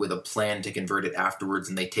shoot it with a plan to convert it afterwards,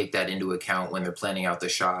 and they take that into account when they're planning out the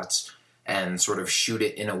shots and sort of shoot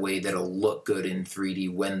it in a way that'll look good in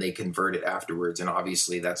 3D when they convert it afterwards. And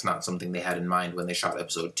obviously that's not something they had in mind when they shot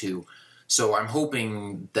Episode 2. So I'm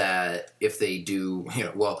hoping that if they do,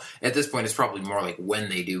 at this point it's probably more like when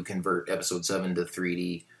they do convert Episode 7 to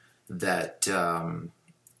 3D, that,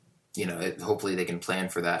 hopefully they can plan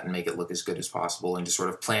for that and make it look as good as possible and just sort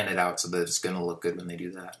of plan it out so that it's going to look good when they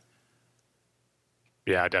do that.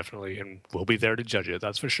 Yeah, definitely, and we'll be there to judge it.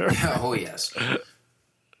 That's for sure. Oh yes.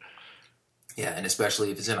 Yeah, and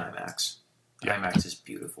especially if it's in IMAX. Yeah. IMAX is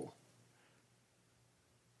beautiful.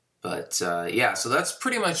 But yeah, so that's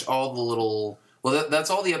pretty much all the little. Well, that's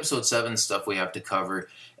all the episode 7 stuff we have to cover.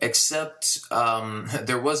 Except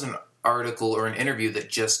there was an article or an interview that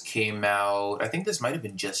just came out. I think this might have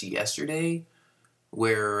been just yesterday,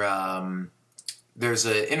 where there's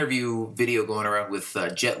an interview video going around with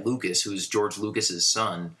Jet Lucas, who's George Lucas's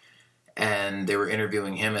son, and they were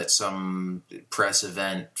interviewing him at some press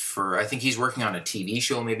event for. I think he's working on a TV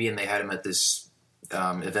show, maybe, and they had him at this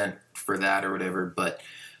event for that or whatever. But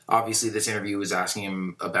obviously, this interview was asking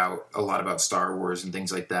him about a lot about Star Wars and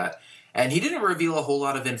things like that, and he didn't reveal a whole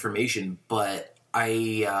lot of information. But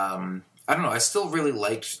I don't know. I still really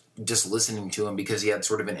liked just listening to him because he had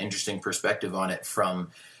sort of an interesting perspective on it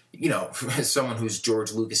from, someone who's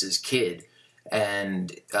George Lucas's kid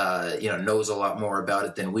and knows a lot more about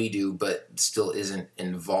it than we do, but still isn't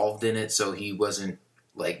involved in it. So he wasn't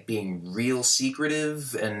like being real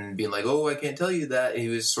secretive and being like, "Oh, I can't tell you that." He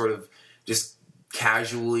was sort of just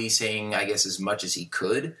casually saying, I guess, as much as he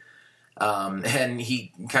could. And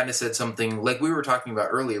he kind of said something like we were talking about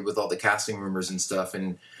earlier with all the casting rumors and stuff.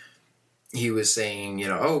 And he was saying,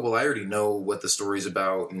 "Oh, well, I already know what the story's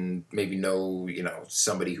about and maybe know,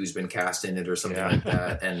 somebody who's been cast in it or something like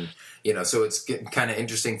that." And, so it's kind of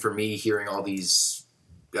interesting for me hearing all these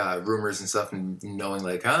rumors and stuff and knowing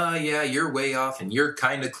like, yeah, you're way off and you're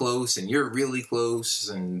kind of close and you're really close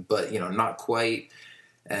but, not quite.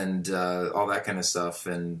 And all that kind of stuff.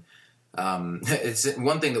 And it's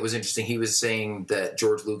one thing that was interesting. He was saying that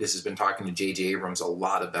George Lucas has been talking to J.J. Abrams a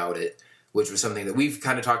lot about it, which was something that we've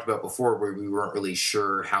kind of talked about before where we weren't really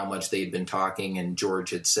sure how much they'd been talking. And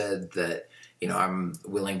George had said that, I'm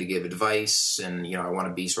willing to give advice and, I want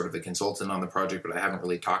to be sort of a consultant on the project, but I haven't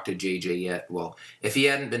really talked to J.J. yet. Well, if he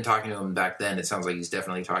hadn't been talking to him back then, it sounds like he's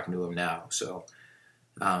definitely talking to him now. So,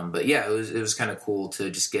 but yeah, it was kind of cool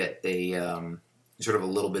to just get a sort of a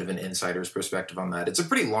little bit of an insider's perspective on that. It's a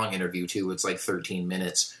pretty long interview too. It's like 13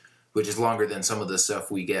 minutes, which is longer than some of the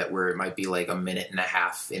stuff we get where it might be like a minute and a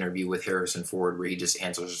half interview with Harrison Ford where he just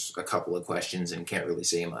answers a couple of questions and can't really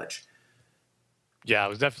say much. Yeah, it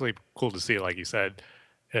was definitely cool to see, like you said.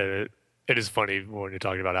 It is funny when you're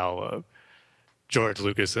talking about how George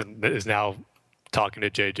Lucas is now talking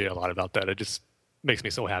to JJ a lot about that. It just makes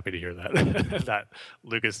me so happy to hear that that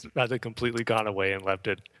Lucas hasn't completely gone away and left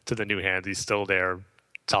it to the new hands. He's still there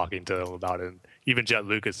talking to them about it. And even Jet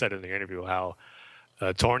Lucas said in the interview how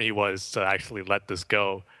torn he was to actually let this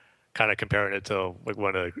go, kind of comparing it to like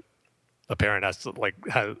when a parent has to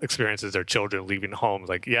experiences their children leaving home.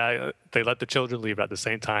 Like, yeah, they let the children leave at the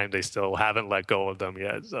same time. They still haven't let go of them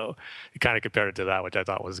yet. So he kind of compared it to that, which I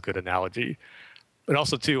thought was a good analogy. But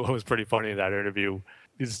also, too, what was pretty funny in that interview,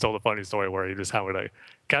 he just told a funny story where he was having a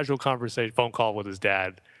casual conversation, phone call with his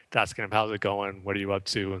dad, asking him, "How's it going? What are you up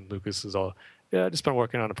to?" And Lucas is all, "Yeah, just been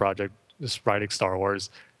working on a project, just writing Star Wars."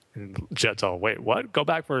 And Jet's all, "Wait, what? Go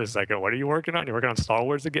back for a second. What are you working on? You're working on Star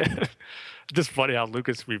Wars again?" Just funny how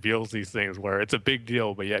Lucas reveals these things where it's a big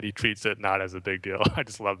deal, but yet he treats it not as a big deal. I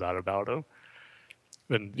just love that about him.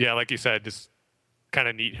 And yeah, like you said, just kind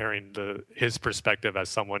of neat hearing his perspective as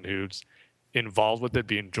someone who's involved with it,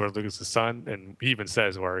 being George Lucas's son. And he even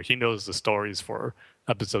says where he knows the stories for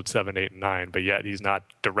episode 7, 8, and 9, but yet he's not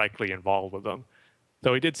directly involved with them.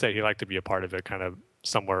 Though he did say he'd like to be a part of it, kind of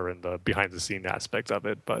somewhere in the behind the scene aspect of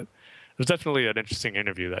it. But it was definitely an interesting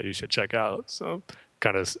interview that you should check out. So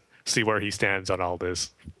kind of see where he stands on all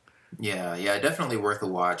this. Yeah, definitely worth a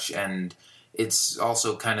watch. And it's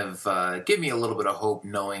also kind of give me a little bit of hope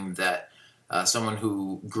knowing that someone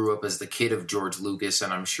who grew up as the kid of George Lucas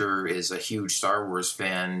and I'm sure is a huge Star Wars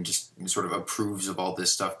fan just sort of approves of all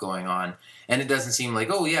this stuff going on. And it doesn't seem like,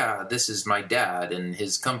 oh yeah, this is my dad and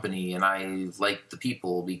his company and I like the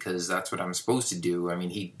people because that's what I'm supposed to do. I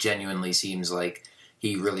mean, he genuinely seems like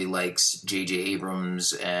he really likes J.J.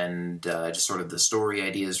 Abrams and just sort of the story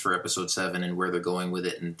ideas for episode 7 and where they're going with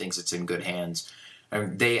it and thinks it's in good hands.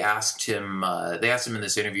 And they asked him in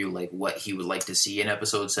this interview, like, what he would like to see in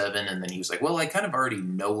episode 7. And then he was like, well, I kind of already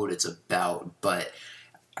know what it's about, but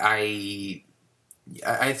I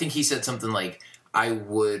think he said something like, I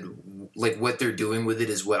would, like, what they're doing with it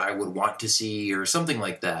is what I would want to see or something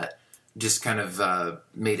like that. Just kind of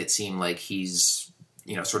made it seem like he's,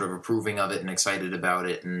 sort of approving of it and excited about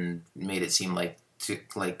it and made it seem like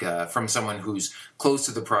from someone who's close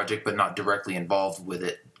to the project but not directly involved with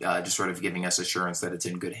it, just sort of giving us assurance that it's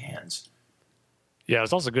in good hands. Yeah,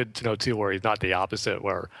 it's also good to know, too, where he's not the opposite,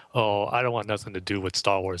 where, oh, I don't want nothing to do with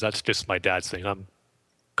Star Wars. That's just my dad's thing. I'm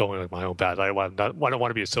going with my own path. I don't want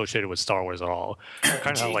to be associated with Star Wars at all.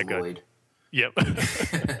 Kind of like Lloyd. Yep.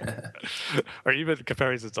 Or even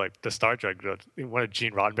comparing it to like the Star Trek, one of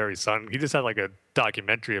Gene Roddenberry's son, he just had like a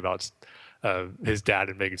documentary about his dad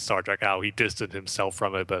and making Star Trek, how he distanced himself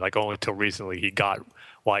from it, but like only until recently he got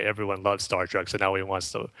why everyone loves Star Trek. So now he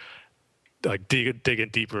wants to like dig in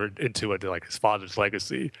deeper into it, like his father's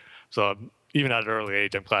legacy. So even at an early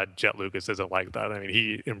age, I'm glad Jet Lucas isn't like that. I mean,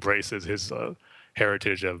 he embraces his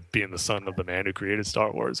heritage of being the son of the man who created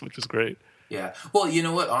Star Wars, which is great. Yeah. Well, you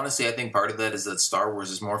know what? Honestly, I think part of that is that Star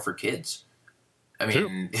Wars is more for kids. I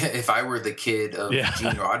mean, if I were the kid of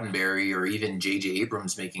Gene Roddenberry or even J.J.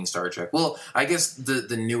 Abrams making Star Trek, well, I guess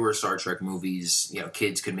the newer Star Trek movies,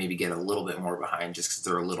 kids could maybe get a little bit more behind just because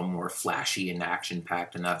they're a little more flashy and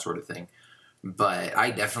action-packed and that sort of thing. But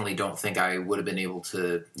I definitely don't think I would have been able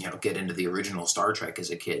to, get into the original Star Trek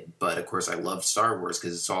as a kid. But, of course, I loved Star Wars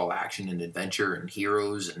because it's all action and adventure and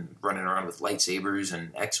heroes and running around with lightsabers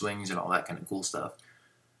and X-Wings and all that kind of cool stuff.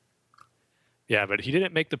 Yeah, but he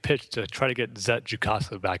didn't make the pitch to try to get Zet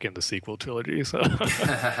Jukasa back in the sequel trilogy. So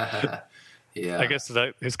yeah, I guess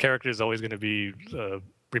that his character is always going to be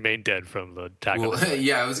remain dead from the attack. Well,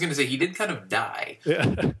 yeah, I was going to say he did kind of die.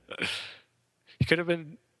 Yeah, he could have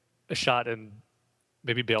been a shot, and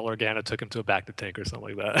maybe Bail Organa took him to a bacta tank or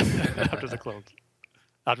something like that. After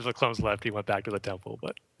the clones left, he went back to the temple.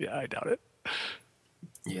 But yeah, I doubt it.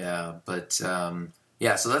 Yeah, but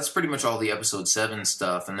yeah, so that's pretty much all the episode 7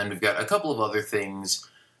 stuff, and then we've got a couple of other things.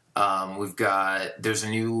 There's a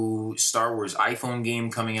new Star Wars iPhone game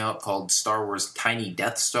coming out called Star Wars Tiny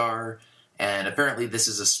Death Star, and apparently this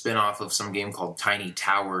is a spin-off of some game called Tiny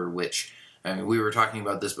Tower, which, I mean, we were talking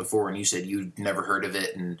about this before, and you said you'd never heard of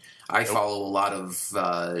it, and I follow a lot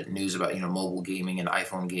of news about, mobile gaming and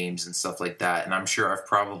iPhone games and stuff like that, and I'm sure I've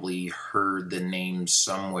probably heard the name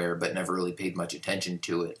somewhere, but never really paid much attention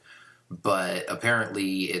to it. But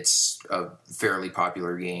apparently it's a fairly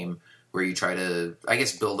popular game where you try to, I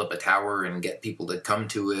guess, build up a tower and get people to come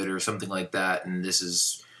to it or something like that, and this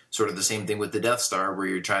is sort of the same thing with the Death Star, where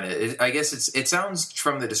you're trying to, I guess it sounds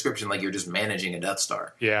from the description like you're just managing a Death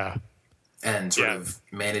Star. Yeah. And sort of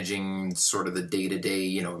managing sort of the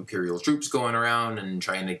day-to-day, Imperial troops going around and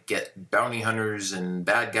trying to get bounty hunters and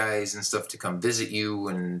bad guys and stuff to come visit you.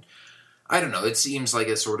 And I don't know, it seems like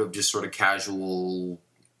a sort of casual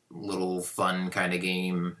little fun kind of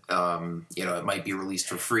game. It might be released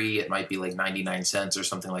for free. It might be like 99 cents or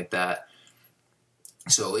something like that.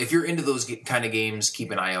 So if you're into those kind of games,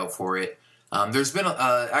 keep an eye out for it. There's been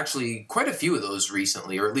actually quite a few of those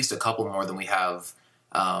recently, or at least a couple more than we have,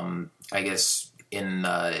 I guess, in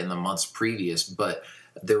the months previous. But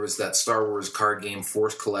there was that Star Wars card game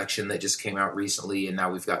Force Collection that just came out recently, and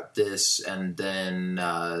now we've got this. And then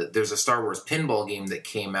there's a Star Wars pinball game that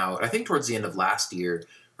came out, I think, towards the end of last year,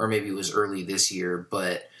 or maybe it was early this year.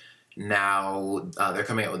 But now they're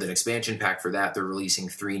coming out with an expansion pack for that. They're releasing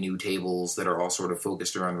 3 new tables that are all sort of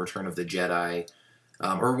focused around Return of the Jedi.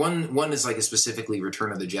 Or one is like a specifically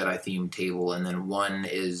Return of the Jedi themed table, and then one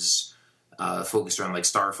is focused around like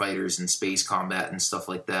starfighters and space combat and stuff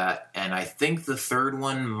like that. And I think the third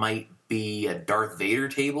one might be a Darth Vader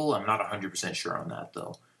table. I'm not 100% sure on that,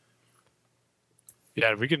 though.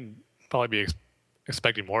 Yeah, we can probably be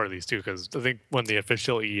expecting more of these too, because I think when the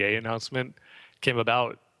official EA announcement came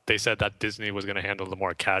about, they said that Disney was going to handle the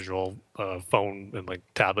more casual phone and like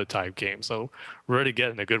tablet type games. So we're already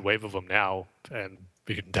getting a good wave of them now, and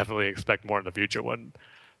we can definitely expect more in the future when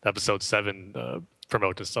episode 7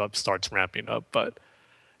 promoted stuff starts ramping up. But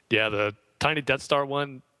yeah, the Tiny Death Star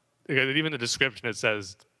one, even the description, it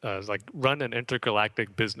says it's like run an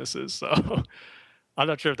intergalactic businesses. So I'm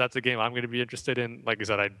not sure if that's a game I'm going to be interested in. Like I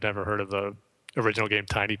said, I'd never heard of the original game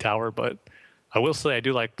Tiny Tower, but I will say I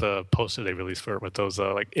do like the poster they released for it with those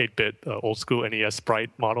like 8-bit old school NES sprite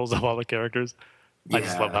models of all the characters. Yeah. I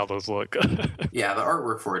just love how those look. Yeah, the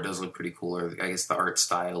artwork for it does look pretty cool. Or I guess the art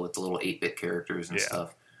style with the little 8-bit characters and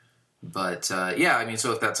stuff. But yeah, I mean,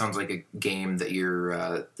 so if that sounds like a game that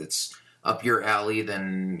you're that's up your alley,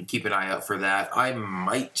 then keep an eye out for that. I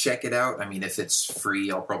might check it out. I mean, if it's free,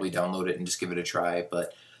 I'll probably download it and just give it a try.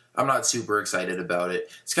 But I'm not super excited about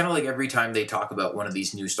it. It's kind of like every time they talk about one of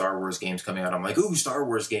these new Star Wars games coming out, I'm like, ooh, Star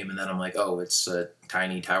Wars game. And then I'm like, oh, it's a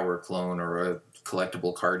Tiny Tower clone or a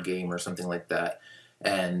collectible card game or something like that.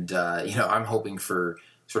 And, I'm hoping for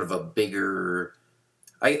sort of a bigger,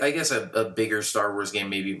 I guess a bigger Star Wars game,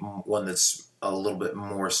 maybe one that's a little bit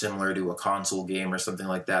more similar to a console game or something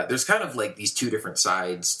like that. There's kind of like these two different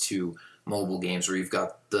sides to mobile games where you've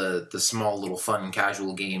got the small little fun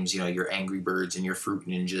casual games, your Angry Birds and your Fruit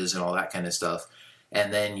Ninjas and all that kind of stuff.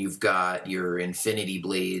 And then you've got your Infinity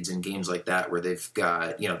Blades and games like that where they've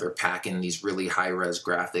got, they're packing these really high-res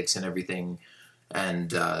graphics and everything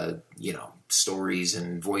and, stories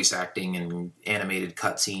and voice acting and animated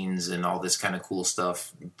cutscenes and all this kind of cool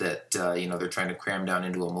stuff that, they're trying to cram down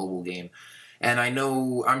into a mobile game. And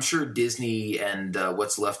I'm sure Disney and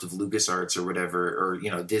what's left of LucasArts or whatever,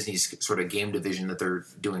 or, Disney's sort of game division that they're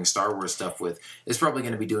doing Star Wars stuff with is probably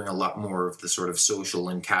going to be doing a lot more of the sort of social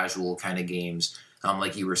and casual kind of games,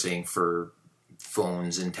 like you were saying, for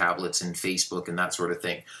phones and tablets and Facebook and that sort of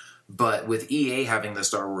thing. But with EA having the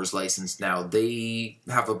Star Wars license now, they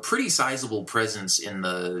have a pretty sizable presence in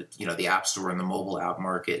the, the App Store and the mobile app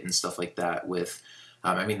market and stuff like that with...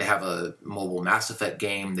 they have a mobile Mass Effect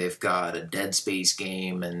game, they've got a Dead Space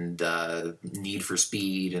game, and Need for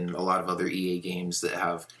Speed, and a lot of other EA games that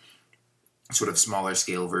have sort of smaller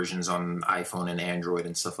scale versions on iPhone and Android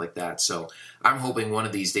and stuff like that. So I'm hoping one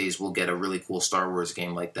of these days we'll get a really cool Star Wars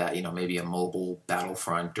game like that, maybe a mobile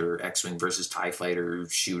Battlefront or X-Wing versus TIE Fighter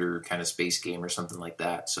shooter kind of space game or something like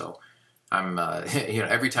that. So I'm,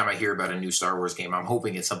 every time I hear about a new Star Wars game, I'm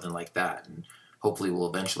hoping it's something like that, and hopefully we'll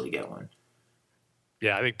eventually get one.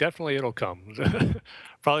 Yeah, I think definitely it'll come.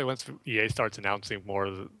 Probably once EA starts announcing more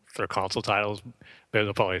of their console titles, maybe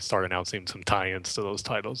they'll probably start announcing some tie-ins to those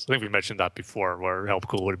titles. I think we mentioned that before, where how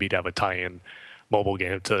cool would it be to have a tie-in mobile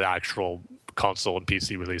game to the actual console and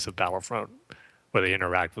PC release of Battlefront, where they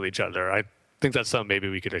interact with each other. I think that's something maybe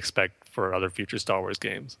we could expect for other future Star Wars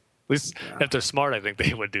games. At least if they're smart, I think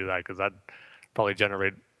they would do that, because that'd probably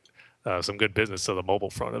generate some good business to the mobile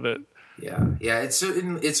front of it. Yeah. It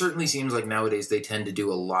certainly seems like nowadays they tend to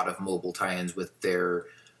do a lot of mobile tie-ins with their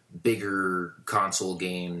bigger console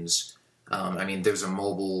games. There's a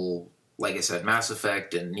mobile, like I said, Mass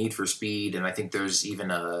Effect and Need for Speed, and I think there's even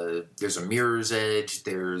there's a Mirror's Edge,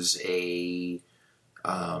 there's a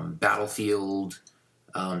Battlefield.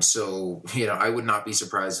 So I would not be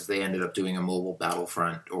surprised if they ended up doing a mobile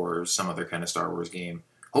Battlefront or some other kind of Star Wars game.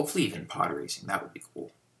 Hopefully even pod racing. That would be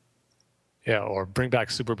cool. Yeah, or bring back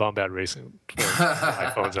Super Bombad Racing for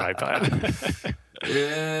iPhones and iPad.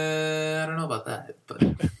 I don't know about that,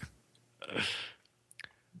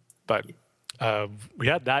 but we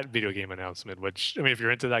had that video game announcement, which, if you're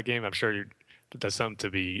into that game, I'm sure that's something to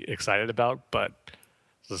be excited about. But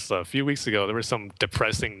just a few weeks ago, there was some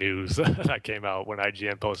depressing news that came out when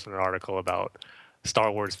IGN posted an article about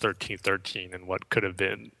Star Wars 1313 and what could have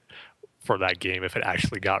been for that game if it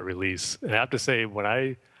actually got released. And I have to say, when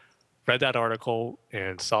I read that article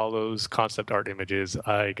and saw those concept art images,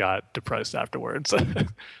 I got depressed afterwards.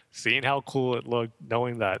 Seeing how cool it looked,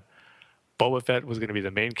 knowing that Boba Fett was going to be the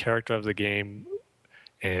main character of the game,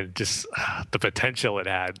 and just the potential it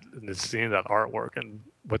had, and just seeing that artwork and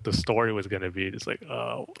what the story was going to be, just like,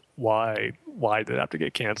 why did it have to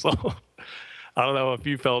get canceled? I don't know if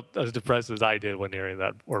you felt as depressed as I did when hearing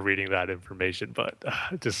that or reading that information, but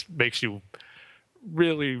it just makes you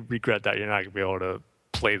really regret that you're not going to be able to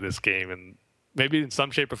play this game. And maybe in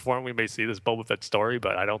some shape or form we may see this Boba Fett story,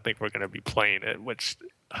 but I don't think we're going to be playing it, which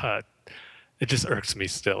it just irks me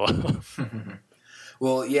still.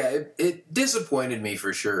 Well, yeah, it disappointed me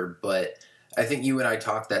for sure, but I think you and I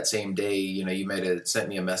talked that same day. You might have sent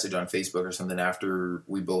me a message on Facebook or something after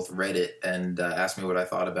we both read it and asked me what I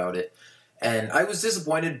thought about it. And I was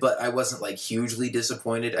disappointed, but I wasn't like hugely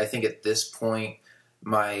disappointed. I think at this point,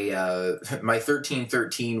 my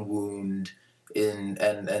 1313 wound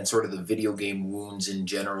and sort of the video game wounds in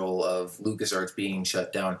general of LucasArts being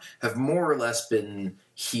shut down have more or less been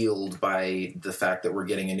healed by the fact that we're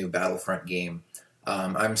getting a new Battlefront game.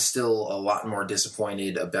 I'm still a lot more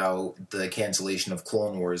disappointed about the cancellation of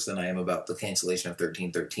Clone Wars than I am about the cancellation of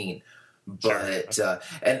 1313. But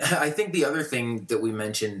and I think the other thing that we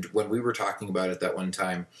mentioned when we were talking about it that one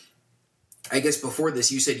time, I guess before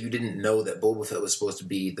this, you said you didn't know that Boba Fett was supposed to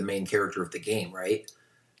be the main character of the game, right?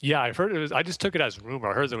 Yeah, I've heard it was. I just took it as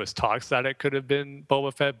rumor. I heard there was talks that it could have been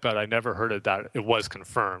Boba Fett, but I never heard it that it was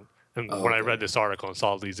confirmed. And when I read this article and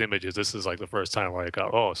saw these images, this is like the first time where I go,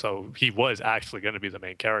 oh, so he was actually going to be the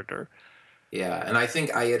main character. Yeah, and I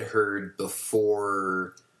think I had heard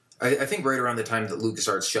before. I think right around the time that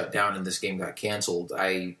LucasArts shut down and this game got canceled,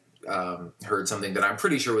 I heard something that I'm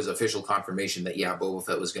pretty sure was official confirmation that, yeah, Boba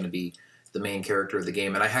Fett was going to be the main character of the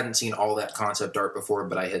game. And I hadn't seen all that concept art before,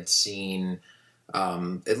 but I had seen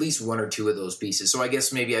at least one or two of those pieces. So I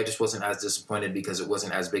guess maybe I just wasn't as disappointed because it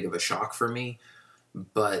wasn't as big of a shock for me.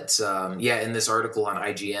 But yeah, in this article on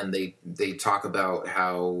IGN, they talk about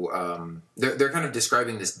how they're kind of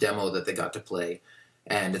describing this demo that they got to play.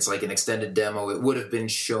 And it's like an extended demo. It would have been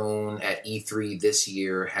shown at E3 this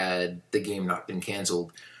year had the game not been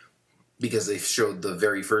canceled. because they showed the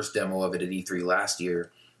very first demo of it at E3 last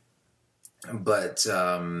year. But,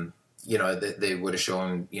 you know, they would have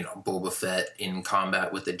shown, you know, Boba Fett in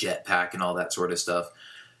combat with the jetpack and all that sort of stuff.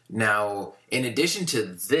 Now, in addition to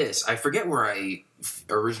this, I forget where I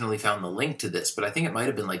originally found the link to this, but I think it might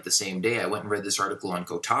have been like the same day. I went and read this article on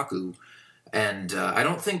Kotaku, and I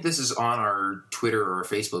don't think this is on our Twitter or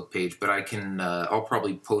Facebook page, but I'll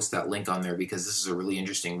probably post that link on there because this is a really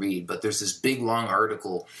interesting read. But there's this big, long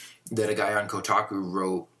article that a guy on Kotaku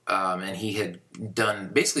wrote, and he had done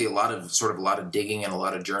basically a lot of digging and a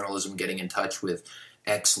lot of journalism, getting in touch with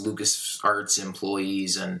ex-LucasArts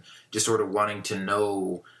employees and just sort of wanting to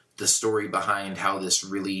know the story behind how this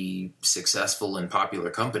really successful and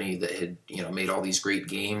popular company that had, you know, made all these great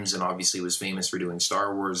games and obviously was famous for doing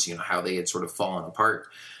Star Wars, you know, how they had sort of fallen apart.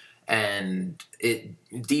 And it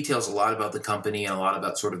details a lot about the company and a lot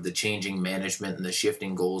about sort of the changing management and the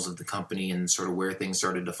shifting goals of the company and sort of where things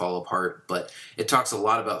started to fall apart. But it talks a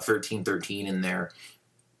lot about 1313 in there.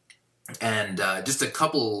 And just a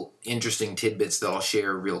couple interesting tidbits that I'll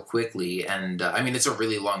share real quickly. And I mean, it's a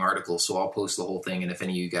really long article, so I'll post the whole thing. And if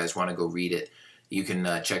any of you guys want to go read it, you can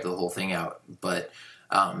check the whole thing out. But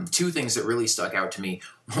two things that really stuck out to me.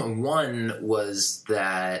 One was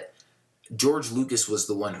that George Lucas was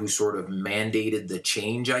the one who sort of mandated the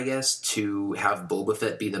change, I guess, to have Boba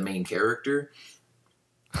Fett be the main character.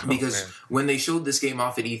 Because when they showed this game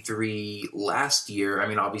off at E3 last year, I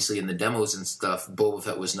mean, obviously in the demos and stuff, Boba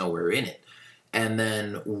Fett was nowhere in it. And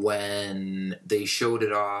then when they showed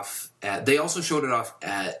it off they also showed it off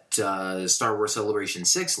at Star Wars Celebration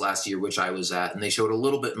 6 last year, which I was at, and they showed a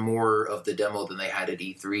little bit more of the demo than they had at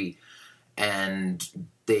E3. And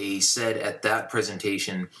they said at that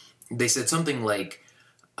presentation, they said something like,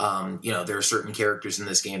 you know, there are certain characters in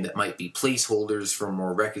this game that might be placeholders for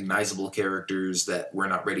more recognizable characters that we're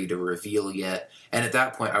not ready to reveal yet. And at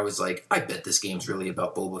that point, I was like, I bet this game's really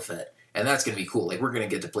about Boba Fett. And that's going to be cool. Like, we're going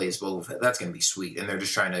to get to play as Boba Fett. That's going to be sweet. And they're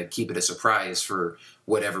just trying to keep it a surprise for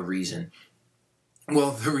whatever reason.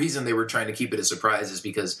 Well, the reason they were trying to keep it a surprise is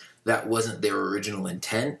because that wasn't their original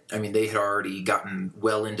intent. I mean, they had already gotten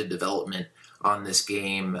well into development on this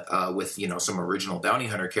game with, you know, some original bounty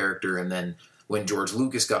hunter character, and then when George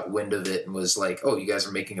Lucas got wind of it and was like, oh, you guys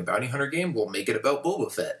are making a bounty hunter game? We'll make it about Boba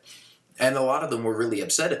Fett. And a lot of them were really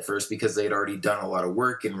upset at first because they'd already done a lot of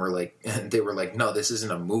work and they were like, no, this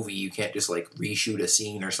isn't a movie. You can't just like reshoot a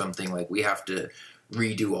scene or something. Like, we have to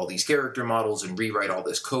redo all these character models and rewrite all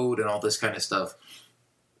this code and all this kind of stuff.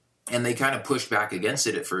 And they kind of pushed back against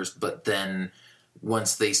it at first, but then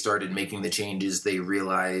once they started making the changes, they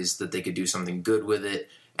realized that they could do something good with it.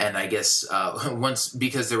 And I guess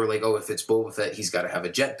because they were like, oh, if it's Boba Fett, he's got to have a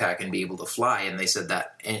jetpack and be able to fly. And they said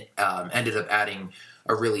that ended up adding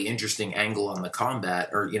a really interesting angle on the combat,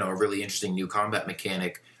 or, you know, a really interesting new combat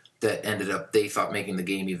mechanic that ended up, they thought, making the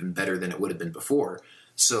game even better than it would have been before.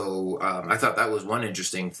 So I thought that was one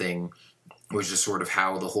interesting thing, was just sort of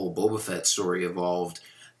how the whole Boba Fett story evolved.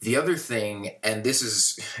 The other thing, and this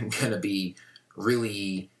is going to be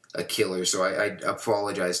really a killer, so I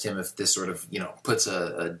apologize to him if this sort of, you know, puts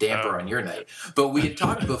a damper on your night. But we had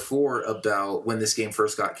talked before about when this game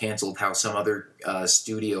first got canceled, how some other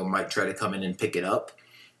studio might try to come in and pick it up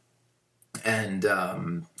and,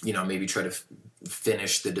 you know, maybe try to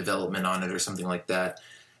finish the development on it or something like that.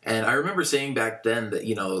 And I remember saying back then that,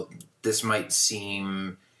 you know, this might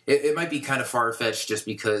seem... It might be kind of far-fetched just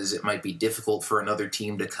because it might be difficult for another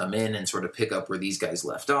team to come in and sort of pick up where these guys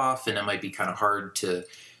left off, and it might be kind of hard to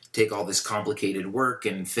take all this complicated work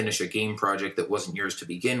and finish a game project that wasn't yours to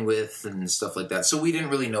begin with and stuff like that. So we didn't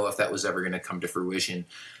really know if that was ever going to come to fruition,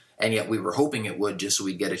 and yet we were hoping it would just so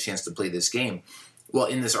we'd get a chance to play this game. Well,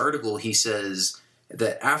 in this article, he says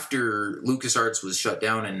that after LucasArts was shut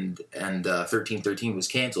down and 1313 was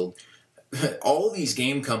canceled, all these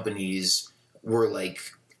game companies were like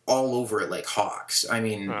all over it like hawks. I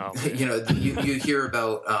mean, you know, you hear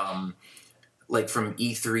about, like from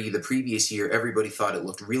E3 the previous year, everybody thought it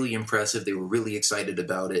looked really impressive. They were really excited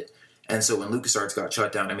about it. And so when LucasArts got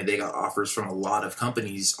shut down, I mean, they got offers from a lot of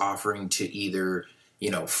companies offering to either, you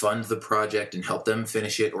know, fund the project and help them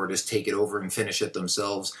finish it or just take it over and finish it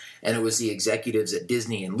themselves. And it was the executives at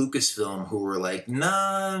Disney and Lucasfilm who were like,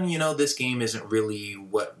 nah, you know, this game isn't really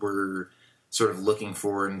what we're sort of looking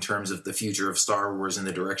for in terms of the future of Star Wars and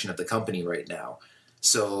the direction of the company right now.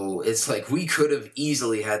 So it's like we could have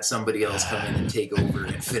easily had somebody else come in and take over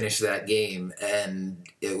and finish that game, and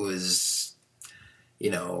it was, you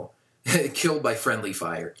know, killed by friendly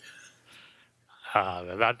fire.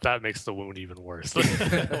 That makes the wound even worse, like you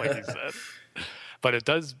said. But it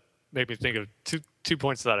does make me think of two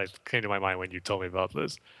points that came to my mind when you told me about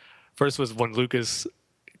this. First was when Lucas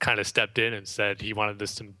kind of stepped in and said he wanted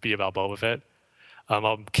this to be about Boba Fett.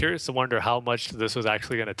 I'm curious to wonder how much this was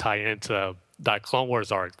actually going to tie into that Clone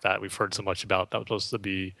Wars arc that we've heard so much about that was supposed to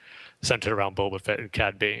be centered around Boba Fett and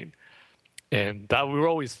Cad Bane. And that we were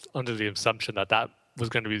always under the assumption that that was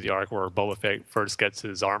going to be the arc where Boba Fett first gets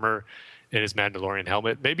his armor and his Mandalorian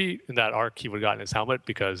helmet. Maybe in that arc he would have gotten his helmet,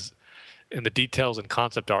 because in the details and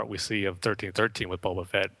concept art we see of 1313 with Boba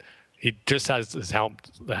Fett, he just has his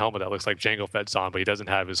the helmet that looks like Jango Fett's on, but he doesn't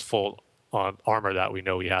have his full on armor that we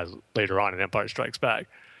know he has later on in Empire Strikes Back.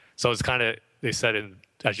 So it's kind of, they said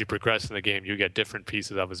as you progress in the game, you get different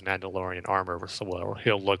pieces of his Mandalorian armor, so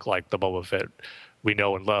he'll look like the Boba Fett we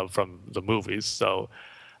know and love from the movies. So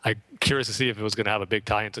I'm curious to see if it was going to have a big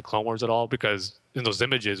tie into Clone Wars at all, because in those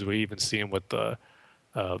images we even see him with the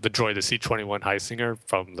droid, the C-21 Heisinger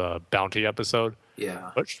from the Bounty episode.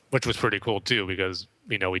 Yeah. Which was pretty cool too, because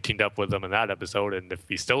we teamed up with them in that episode, and if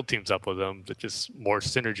he still teams up with them, it's just more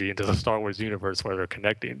synergy into the Star Wars universe where they're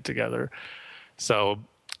connecting together. So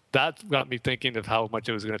that got me thinking of how much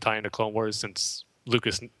it was going to tie into Clone Wars, since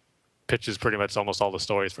Lucas pitches pretty much almost all the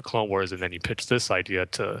stories for Clone Wars, and then he pitched this idea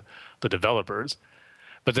to the developers.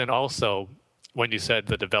 But then also, when you said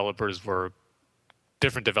the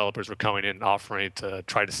different developers were coming in offering to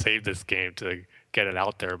try to save this game to get it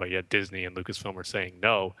out there, but yet Disney and Lucasfilm are saying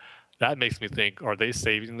no, that makes me think, are they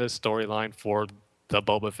saving this storyline for the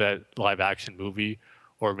Boba Fett live action movie,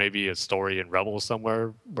 or maybe a story in Rebels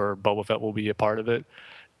somewhere where Boba Fett will be a part of it?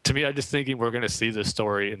 To me, I'm just thinking we're going to see this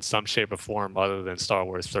story in some shape or form other than Star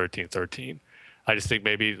Wars 1313. I just think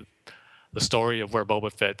maybe the story of where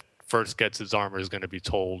Boba Fett first gets his armor is going to be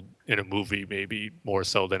told in a movie, maybe more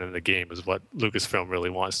so than in the game, is what Lucasfilm really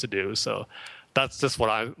wants to do. So that's just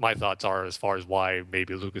what my thoughts are as far as why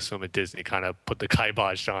maybe Lucasfilm and Disney kind of put the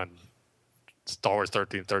kibosh on Star Wars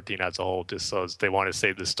 1313 as a whole, just so they want to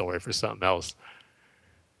save the story for something else.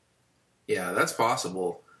 Yeah, that's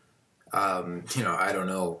possible. I don't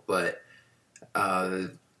know, but yeah,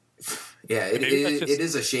 it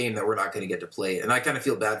is a shame that we're not going to get to play it. And I kind of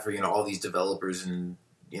feel bad for, all these developers and,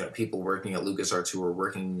 people working at LucasArts who are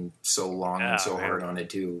working so long and so hard on it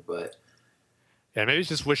too. But yeah, maybe it's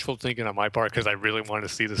just wishful thinking on my part, because I really want to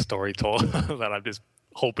see the story told that I'm just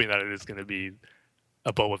hoping that it is going to be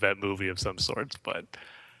a Boba Fett movie of some sorts. But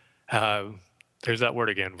there's that word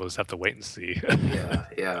again. We'll just have to wait and see.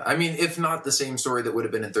 Yeah. I mean, if not the same story that would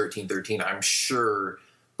have been in 1313, I'm sure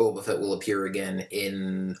Boba Fett will appear again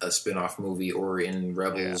in a spin-off movie or in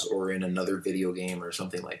Rebels or in another video game or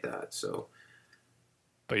something like that. So,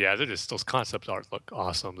 but yeah, those concept art look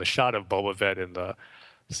awesome. The shot of Boba Fett in the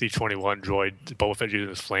C-21 droid, Boba Fett using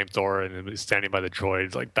his flamethrower and he's standing by the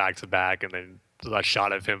droid like back to back, and then that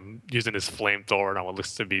shot of him using his flamethrower and what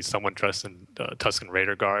looks to be someone dressed in Tusken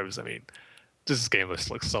Raider garbs. I mean, this game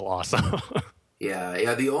looks so awesome.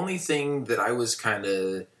 Yeah. The only thing that I was kind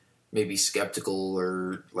of maybe skeptical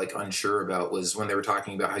or like unsure about was when they were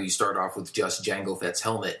talking about how you start off with just Jango Fett's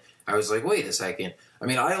helmet. I was like, wait a second. I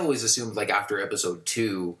mean, I always assumed like after episode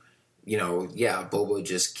 2, Boba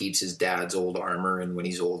just keeps his dad's old armor, and when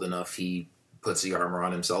he's old enough, he puts the armor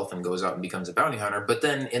on himself and goes out and becomes a bounty hunter. But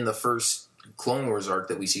then in the first Clone Wars arc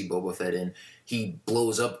that we see Boba Fett in, he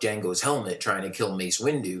blows up Jango's helmet trying to kill Mace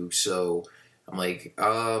Windu. So I'm like,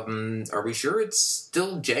 are we sure it's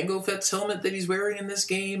still Jango Fett's helmet that he's wearing in this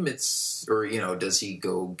game? Does he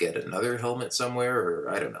go get another helmet somewhere, or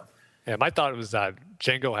I don't know. Yeah, my thought was that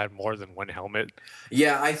Jango had more than one helmet.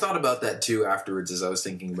 Yeah, I thought about that too afterwards as I was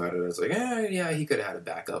thinking about it. I was like, he could have had a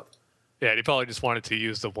backup. Yeah, and he probably just wanted to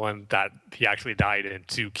use the one that he actually died in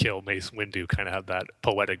to kill Mace Windu, kind of have that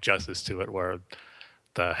poetic justice to it, where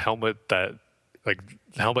the helmet that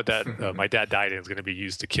my dad died in is going to be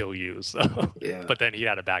used to kill you. So. Yeah. But then he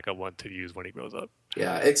had a backup one to use when he grows up.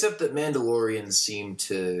 Yeah, except that Mandalorians seem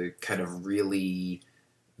to kind of really...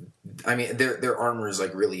 I mean, their armor is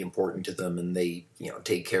like really important to them, and they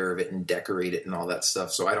take care of it and decorate it and all that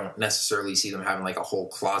stuff. So I don't necessarily see them having like a whole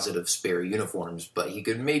closet of spare uniforms, but he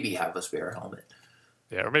could maybe have a spare helmet.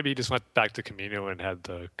 Yeah, or maybe he just went back to Kamino and had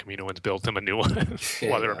the Kaminoans build him a new one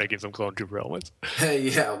while they were making some clone trooper helmets.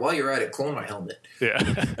 Yeah, while you're at it, clone my helmet.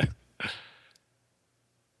 Yeah.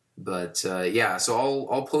 But so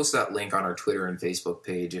I'll post that link on our Twitter and Facebook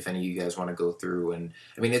page if any of you guys want to go through. And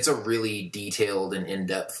I mean, it's a really detailed and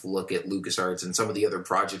in-depth look at LucasArts and some of the other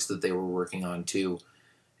projects that they were working on too.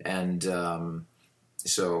 And I'll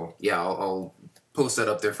post that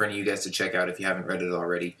up there for any of you guys to check out if you haven't read it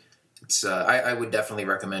already. It's I would definitely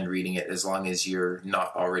recommend reading it as long as you're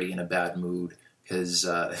not already in a bad mood, because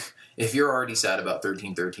if you're already sad about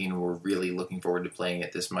 1313 and we're really looking forward to playing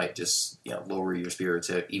it, this might just lower your spirits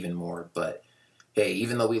even more. But hey,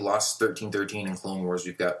 even though we lost 1313 in Clone Wars,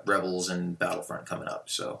 we've got Rebels and Battlefront coming up.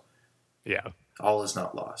 So Yeah. all is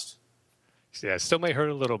not lost. Yeah, it still may hurt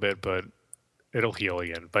a little bit, but it'll heal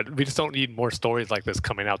again. But we just don't need more stories like this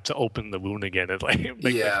coming out to open the wound again and like make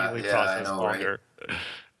the healing process longer. Right?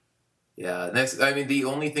 Yeah, the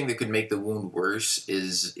only thing that could make the wound worse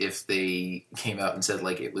is if they came out and said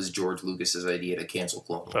like it was George Lucas's idea to cancel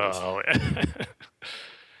Clone Wars. Oh,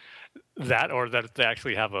 that or that they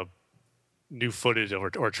actually have a new footage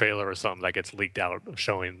or trailer or something that gets leaked out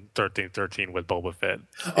showing 1313 with Boba Fett.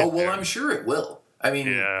 Oh well, I'm sure it will. I mean,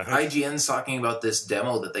 Yeah. IGN's talking about this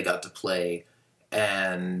demo that they got to play,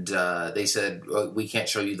 and they said we can't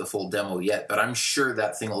show you the full demo yet, but I'm sure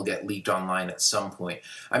that thing will get leaked online at some point.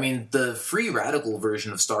 I mean, the Free Radical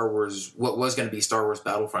version of Star Wars, what was going to be Star Wars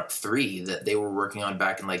Battlefront 3 that they were working on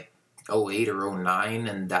back in like 08 or 09,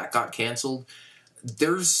 and that got canceled.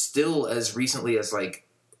 There's still, as recently as like,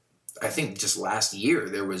 I think just last year,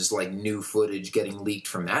 there was like new footage getting leaked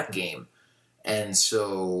from that game. And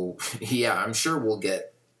so, yeah, I'm sure we'll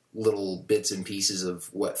get little bits and pieces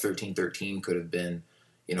of what 1313 could have been,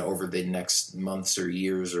 over the next months or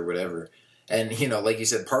years or whatever. And, like you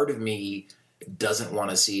said, part of me doesn't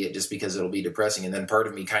want to see it just because it'll be depressing. And then part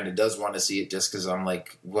of me kind of does want to see it just because I'm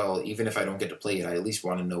like, well, even if I don't get to play it, I at least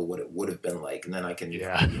want to know what it would have been like. And then I can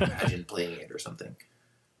imagine playing it or something.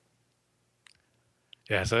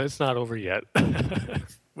 Yeah, so it's not over yet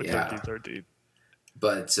with 1313.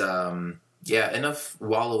 But, enough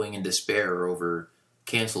wallowing in despair over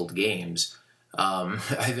canceled games.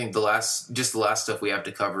 I think the last stuff we have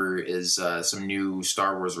to cover is some new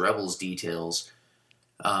Star Wars Rebels details.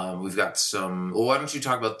 We've got some. Well, why don't you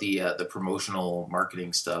talk about the promotional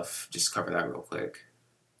marketing stuff? Just cover that real quick.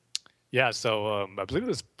 Yeah, so I believe it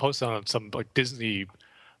was posted on some like Disney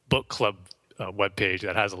book club webpage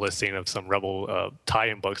that has a listing of some Rebel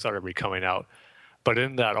tie-in books that are going to be coming out. But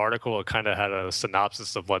in that article, it kind of had a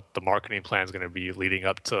synopsis of what the marketing plan is going to be leading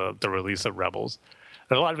up to the release of Rebels.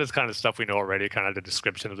 And a lot of it's kind of stuff we know already, kind of the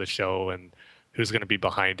description of the show and who's going to be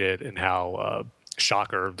behind it and how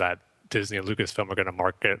shocker that Disney and Lucasfilm are going to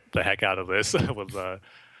market the heck out of this with an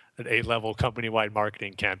 8-level company-wide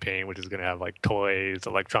marketing campaign, which is going to have like toys,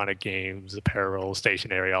 electronic games, apparel,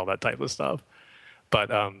 stationery, all that type of stuff. But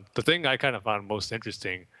the thing I kind of found most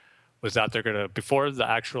interesting was that they're going to, before the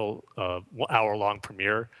actual hour-long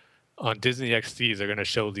premiere, on Disney XD, they're going to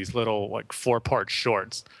show these little like 4-part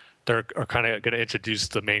shorts. They're kind of going to introduce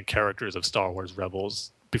the main characters of Star Wars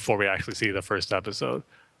Rebels before we actually see the first episode,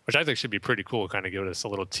 which I think should be pretty cool, kind of give us a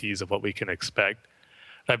little tease of what we can expect.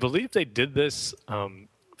 And I believe they did this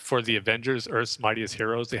for the Avengers Earth's Mightiest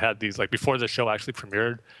Heroes. They had these, like before the show actually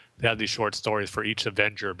premiered, they had these short stories for each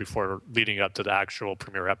Avenger before leading up to the actual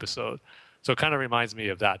premiere episode. So it kind of reminds me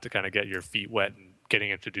of that, to kind of get your feet wet and getting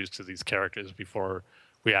introduced to these characters before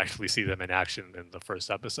we actually see them in action in the first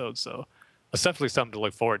episode. So it's definitely something to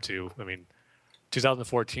look forward to. I mean,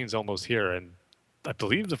 2014 is almost here, and I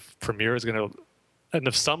believe the premiere is going to, end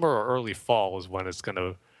of summer or early fall is when it's going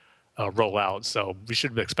to roll out. So we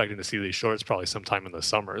should be expecting to see these shorts probably sometime in the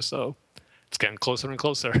summer. So it's getting closer and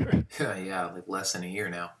closer. Yeah, like less than a year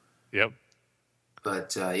now. Yep.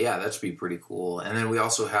 But that should be pretty cool. And then we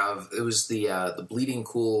also have, it was the Bleeding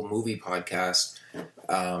Cool movie podcast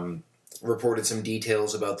reported some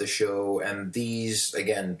details about the show, and these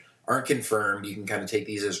again aren't confirmed. You can kind of take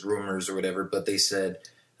these as rumors or whatever, but they said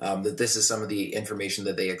that this is some of the information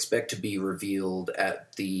that they expect to be revealed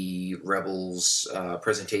at the Rebels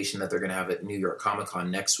presentation that they're going to have at New York Comic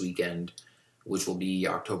Con next weekend, which will be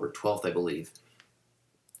October 12th, I believe.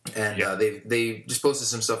 And they just posted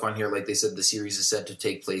some stuff on here. Like they said, the series is set to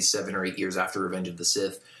take place 7 or 8 years after Revenge of the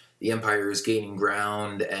Sith. The Empire is gaining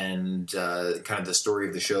ground, and kind of the story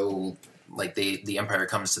of the show, like the Empire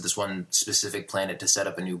comes to this one specific planet to set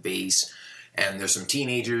up a new base. And there's some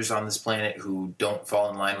teenagers on this planet who don't fall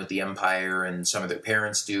in line with the Empire, and some of their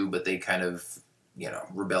parents do, but they kind of,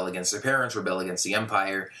 rebel against their parents, rebel against the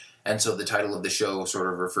Empire. And so the title of the show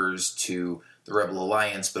sort of refers to the Rebel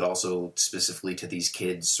Alliance, but also specifically to these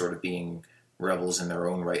kids sort of being rebels in their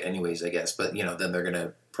own right anyways, I guess. But, then they're going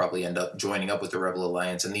to probably end up joining up with the Rebel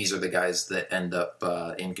Alliance, and these are the guys that end up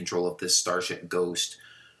in control of this starship Ghost,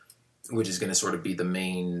 which is going to sort of be the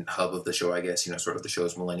main hub of the show, I guess, sort of the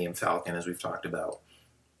show's Millennium Falcon, as we've talked about.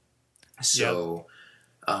 So,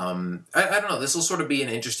 I don't know, this will sort of be an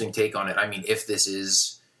interesting take on it. I mean, if this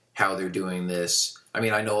is how they're doing this, I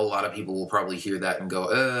mean, I know a lot of people will probably hear that and go,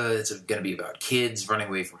 it's going to be about kids running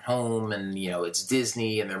away from home, and, it's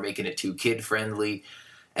Disney, and they're making it too kid-friendly.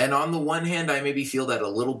 And on the one hand, I maybe feel that a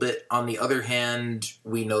little bit. On the other hand,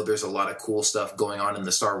 we know there's a lot of cool stuff going on in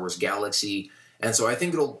the Star Wars galaxy, And so I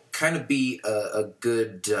think it'll kind of be a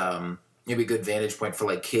good, maybe a good vantage point for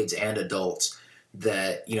like kids and adults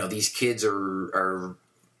that, you know, these kids are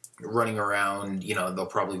running around, you know, they'll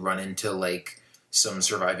probably run into like some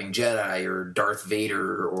surviving Jedi or Darth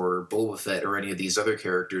Vader or Boba Fett or any of these other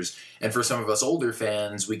characters. And for some of us older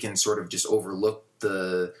fans, we can sort of just overlook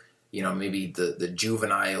the, you know, maybe the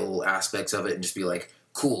juvenile aspects of it and just be like,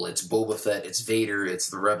 cool, it's Boba Fett, it's Vader, it's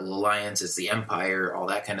the Rebel Alliance, it's the Empire, all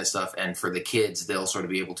that kind of stuff. And for the kids, they'll sort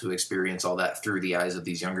of be able to experience all that through the eyes of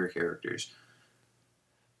these younger characters.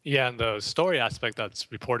 Yeah, and the story aspect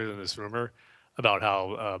that's reported in this rumor about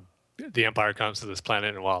how the Empire comes to this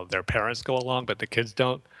planet and while their parents go along, but the kids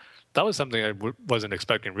don't, that was something I wasn't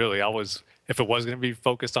expecting, really. If it was going to be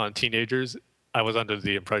focused on teenagers, I was under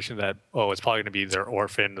the impression that, it's probably going to be they're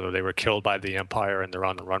orphaned or they were killed by the Empire and they're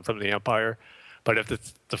on the run from the Empire. But if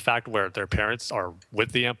it's the fact where their parents are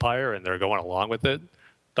with the Empire and they're going along with it,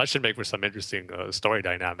 that should make for some interesting story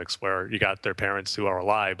dynamics where you got their parents who are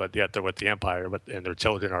alive, but yet they're with the Empire, and their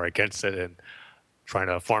children are against it and trying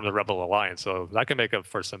to form the Rebel Alliance. So that can make up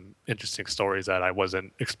for some interesting stories that I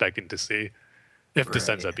wasn't expecting to see. If this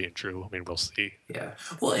ends up being true, I mean, we'll see. Yeah.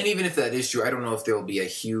 Well, and even if that is true, I don't know if there will be a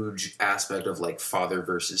huge aspect of like father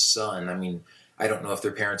versus son. I mean, I don't know if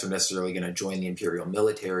their parents are necessarily going to join the Imperial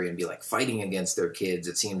military and be like fighting against their kids.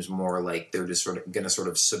 It seems more like they're just sort of going to sort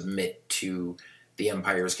of submit to the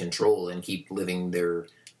Empire's control and keep living their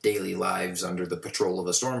daily lives under the patrol of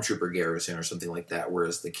a stormtrooper garrison or something like that.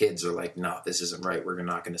 Whereas the kids are like, no, this isn't right. We're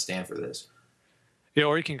not going to stand for this. Yeah,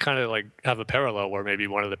 or you can kind of like have a parallel where maybe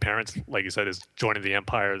one of the parents, like you said, is joining the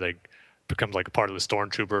Empire. They become like a part of the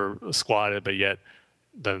stormtrooper squad, but yet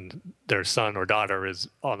then their son or daughter is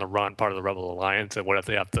on the run, part of the Rebel Alliance. And what if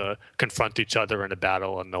they have to confront each other in a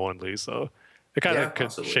battle unknowingly? So it kind of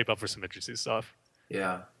could shape up for some interesting stuff.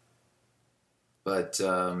 Yeah. But, I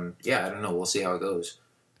don't know. We'll see how it goes.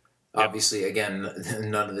 Yep. Obviously, again,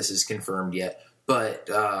 none of this is confirmed yet. But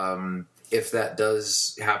if that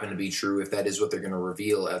does happen to be true, if that is what they're going to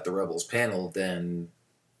reveal at the Rebels panel, then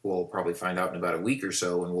we'll probably find out in about a week or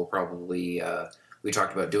so, and we'll probably we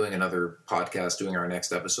talked about doing another podcast, doing our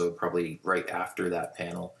next episode probably right after that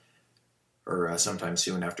panel, or sometime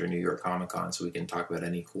soon after New York Comic Con, so we can talk about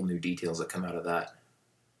any cool new details that come out of that.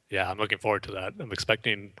 Yeah, I'm looking forward to that. I'm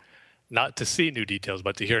expecting not to see new details,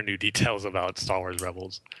 but to hear new details about Star Wars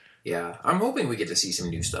Rebels. Yeah, I'm hoping we get to see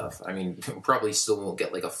some new stuff. I mean, probably still won't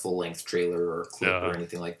get like a full-length trailer or clip or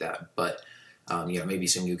anything like that, but maybe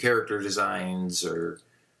some new character designs or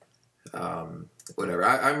whatever.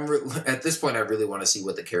 At this point, I really want to see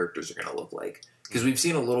what the characters are going to look like, because we've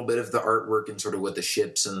seen a little bit of the artwork and sort of what the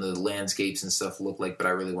ships and the landscapes and stuff look like, but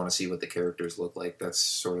I really want to see what the characters look like. That's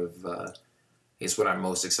sort of is what I'm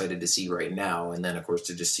most excited to see right now, and then of course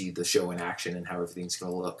to just see the show in action and how everything's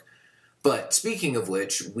going to look. But speaking of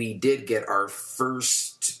which, we did get our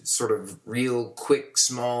first sort of real quick,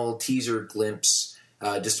 small teaser glimpse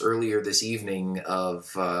just earlier this evening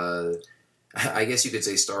of, I guess you could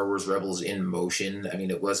say, Star Wars Rebels in motion. I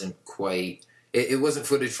mean, it wasn't quite... It wasn't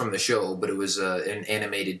footage from the show, but it was an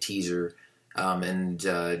animated teaser and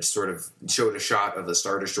just sort of showed a shot of a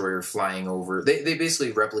Star Destroyer flying over. They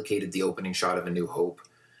basically replicated the opening shot of A New Hope.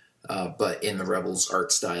 But in the Rebels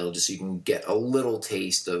art style, just so you can get a little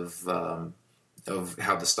taste of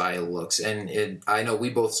how the style looks. And I know we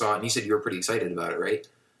both saw it, and you said you were pretty excited about it, right?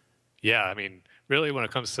 Yeah, I mean, really, when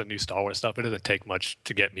it comes to new Star Wars stuff, it doesn't take much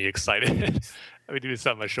to get me excited. I mean, do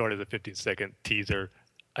something as short as a 15-second teaser.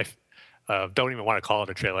 I don't even want to call it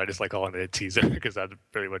a trailer. I just like calling it a teaser because that's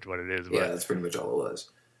pretty much what it is. But yeah, that's pretty much all it was.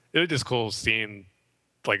 It was just cool seeing,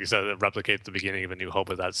 like you said, it replicates the beginning of A New Hope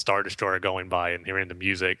with that Star Destroyer going by and hearing the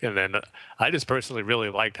music. And then I just personally really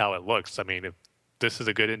liked how it looks. I mean, if this is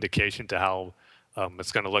a good indication to how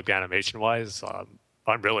it's going to look animation-wise,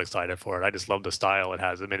 I'm really excited for it. I just love the style it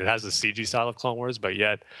has. I mean, it has the CG style of Clone Wars, but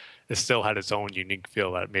yet it still had its own unique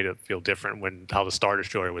feel that made it feel different how the Star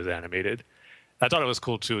Destroyer was animated. I thought it was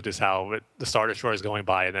cool, too, just how the Star Destroyer is going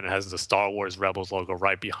by, and then it has the Star Wars Rebels logo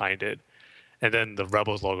right behind it. And then the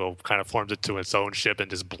Rebels logo kind of forms it to its own ship and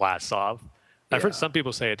just blasts off. Yeah. I've heard some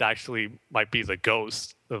people say it actually might be the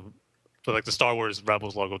ghost. So like the Star Wars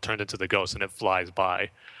Rebels logo turned into the ghost and it flies by.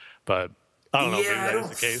 But I don't know, maybe that is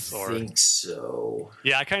the case. I think so.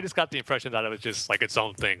 Yeah, I kind of just got the impression that it was just like its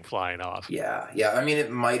own thing flying off. Yeah. I mean,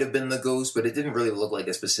 it might have been the ghost, but it didn't really look like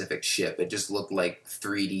a specific ship. It just looked like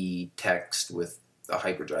 3D text with a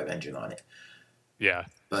hyperdrive engine on it. Yeah.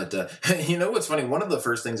 But you know what's funny? One of the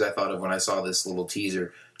first things I thought of when I saw this little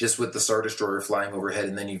teaser, just with the Star Destroyer flying overhead,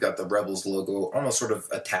 and then you've got the Rebels logo almost sort of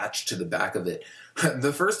attached to the back of it.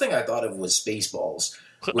 The first thing I thought of was Spaceballs.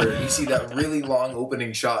 where you see that really long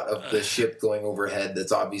opening shot of the ship going overhead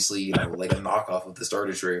that's obviously, you know, like a knockoff of the Star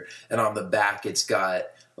Destroyer, and on the back it's got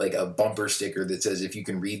like a bumper sticker that says, if you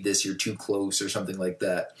can read this, you're too close, or something like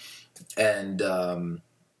that. And I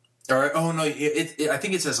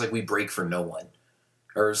think it says like, we break for no one,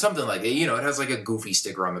 or something like it. You know, it has like a goofy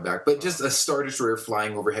sticker on the back, but just a Star Destroyer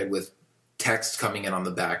flying overhead with text coming in on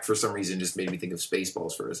the back for some reason just made me think of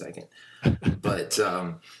Spaceballs for a second. But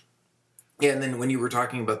yeah, and then when you were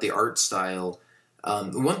talking about the art style,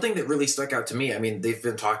 one thing that really stuck out to me, I mean, they've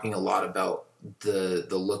been talking a lot about the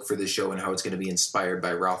look for this show and how it's going to be inspired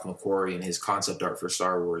by Ralph McQuarrie and his concept art for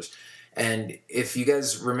Star Wars. And if you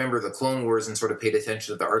guys remember the Clone Wars and sort of paid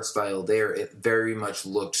attention to the art style there, it very much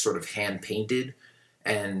looked sort of hand-painted.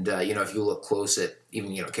 And, you know, if you look close at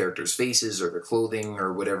even, you know, characters' faces or their clothing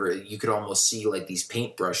or whatever, you could almost see like these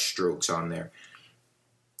paintbrush strokes on there.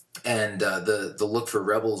 And the look for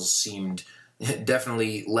Rebels seemed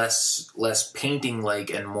definitely less painting-like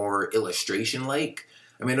and more illustration-like.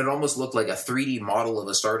 I mean, it almost looked like a 3D model of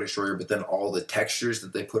a Star Destroyer, but then all the textures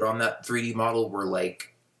that they put on that 3D model were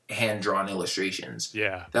like hand-drawn illustrations.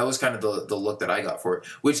 Yeah. That was kind of the look that I got for it,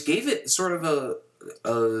 which gave it sort of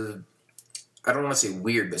a I don't want to say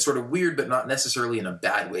weird, but sort of weird, but not necessarily in a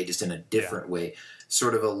bad way, just in a different way.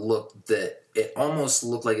 Sort of a look that it almost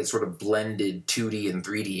looked like it sort of blended 2D and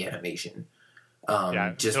 3D animation.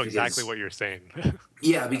 Yeah, just know exactly what you're saying.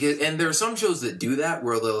 Yeah, and there are some shows that do that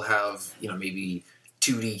where they'll have, you know, maybe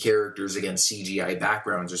 2D characters against CGI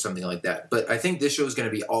backgrounds or something like that. But I think this show is going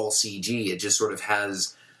to be all CG. It just sort of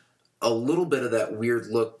has a little bit of that weird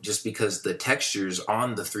look just because the textures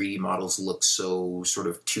on the 3D models look so sort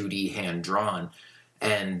of 2D hand-drawn.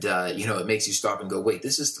 And, you know, it makes you stop and go, wait,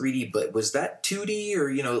 this is 3D, but was that 2D? Or,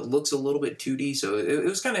 you know, it looks a little bit 2D. So it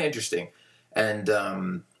was kind of interesting. And,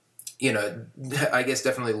 you know, I guess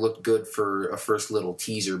definitely looked good for a first little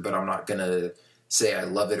teaser, but I'm not going to say I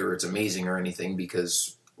love it or it's amazing or anything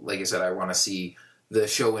because, like I said, I want to see the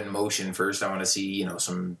show in motion first. I want to see, you know,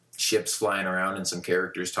 some ships flying around and some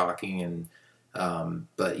characters talking, and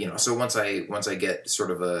but you know, so once I get sort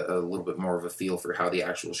of a little bit more of a feel for how the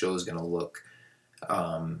actual show is going to look,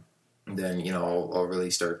 then you know I'll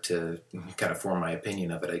really start to kind of form my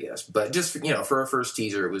opinion of it, I guess. But just, you know, for a first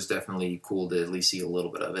teaser, it was definitely cool to at least see a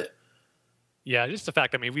little bit of it. Yeah, just the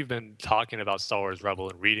fact, I mean, we've been talking about Star Wars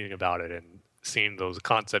Rebel and reading about it and seeing those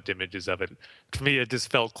concept images of it. To me, it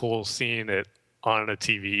just felt cool seeing it on a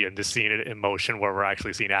TV and just seeing it in motion where we're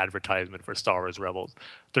actually seeing advertisement for Star Wars Rebels.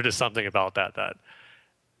 There's just something about that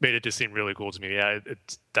made it just seem really cool to me. Yeah,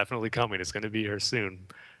 it's definitely coming. It's going to be here soon.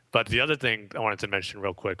 But the other thing I wanted to mention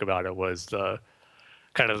real quick about it was the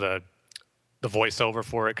voiceover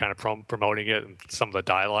for it, kind of promoting it, and some of the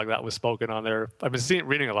dialogue that was spoken on there. I've been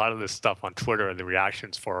reading a lot of this stuff on Twitter and the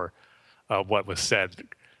reactions for what was said.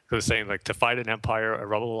 It was saying, like, to fight an empire, a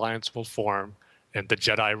rebel alliance will form, and the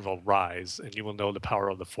Jedi will rise, and you will know the power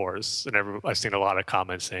of the Force. And I've seen a lot of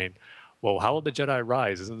comments saying, well, how will the Jedi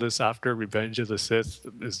rise? Isn't this after Revenge of the Sith?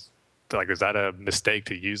 Is that a mistake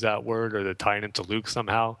to use that word or to tie it into Luke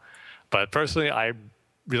somehow? But personally, I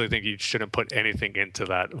really think you shouldn't put anything into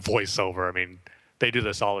that voiceover. I mean, they do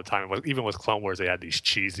this all the time. Even with Clone Wars, they had these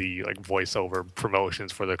cheesy like voiceover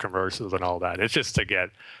promotions for the commercials and all that. It's just to get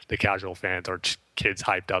the casual fans or kids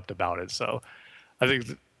hyped up about it. So I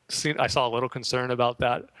think I saw a little concern about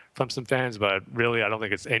that from some fans, but really I don't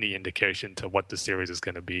think it's any indication to what the series is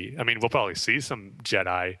going to be. I mean, we'll probably see some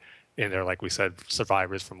Jedi in there, like we said,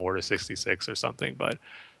 survivors from Order 66 or something, but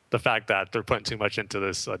the fact that they're putting too much into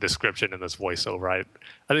this description and this voiceover, I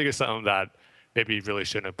think it's something that maybe you really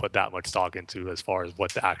shouldn't have put that much stock into as far as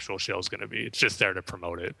what the actual show is going to be. It's just there to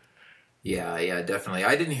promote it. Yeah, definitely.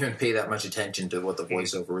 I didn't even pay that much attention to what the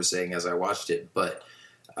voiceover was saying as I watched it, but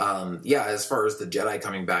yeah, as far as the Jedi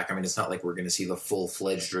coming back, I mean, it's not like we're going to see the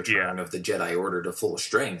full-fledged return of the Jedi Order to full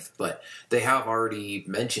strength, but they have already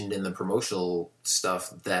mentioned in the promotional stuff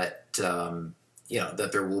that, you know,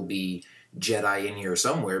 that there will be Jedi in here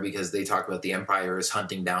somewhere because they talk about the Empire is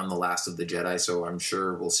hunting down the last of the Jedi, so I'm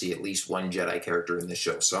sure we'll see at least one Jedi character in the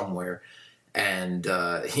show somewhere. And,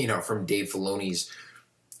 you know, from Dave Filoni's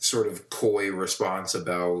sort of coy response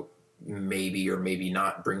about maybe or maybe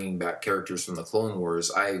not bringing back characters from the Clone Wars,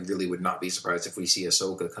 I really would not be surprised if we see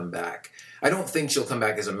Ahsoka come back. I don't think she'll come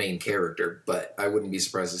back as a main character, but I wouldn't be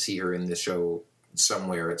surprised to see her in the show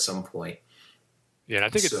somewhere at some point. Yeah, and I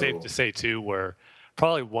think it's safe to say, too, where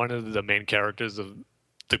probably one of the main characters of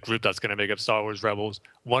the group that's going to make up Star Wars Rebels,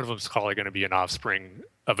 one of them is probably going to be an offspring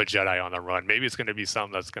of a Jedi on the run. Maybe it's going to be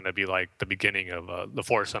something that's going to be like the beginning of The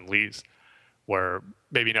Force Unleashed, where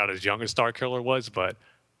maybe not as young as Starkiller was, but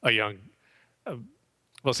a young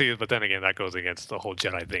Well, see, but then again, that goes against the whole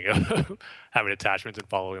Jedi thing of having attachments and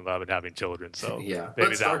following love and having children. So Yeah, maybe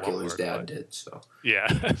but that won't Starkiller's work, dad but- did, so.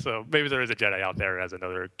 Yeah, so maybe there is a Jedi out there as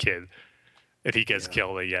another kid. If he gets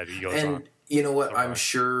killed, yeah, he goes on. And you know what? somewhere. I'm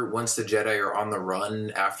sure once the Jedi are on the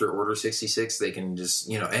run after Order 66, they can just,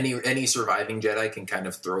 any surviving Jedi can kind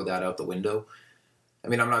of throw that out the window. I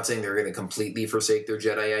mean, I'm not saying they're going to completely forsake their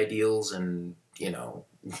Jedi ideals and,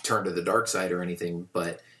 turn to the dark side or anything,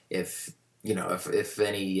 but if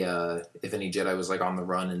any Jedi was like on the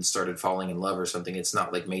run and started falling in love or something, it's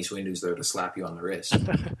not like Mace Windu's there to slap you on the wrist.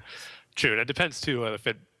 True. It depends too if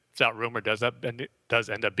that rumor does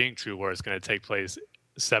end up being true, where it's going to take place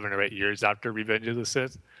 7 or 8 years after Revenge of the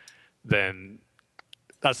Sith. Then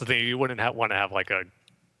that's the thing. You wouldn't want to have like a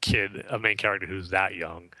main character who's that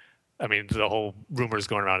young. I mean, the whole rumors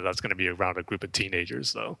going around that's going to be around a group of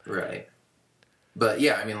teenagers, though. Right. But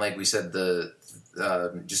yeah, I mean, like we said,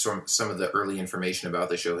 just from some of the early information about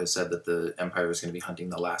the show has said that the Empire is going to be hunting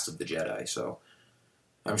the last of the Jedi. So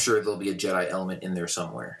I'm sure there'll be a Jedi element in there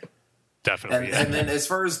somewhere. Definitely. And then as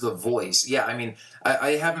far as the voice, yeah, I mean,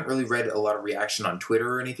 I haven't really read a lot of reaction on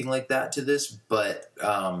Twitter or anything like that to this, but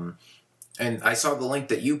and I saw the link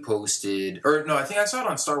that you posted, or no, I think I saw it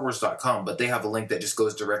on StarWars.com, but they have a link that just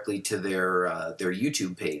goes directly to their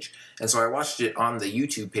YouTube page. And so I watched it on the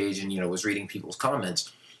YouTube page and, was reading people's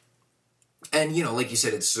comments. And, like you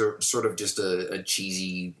said, it's sort of just a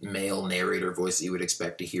cheesy male narrator voice that you would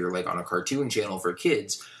expect to hear, like, on a cartoon channel for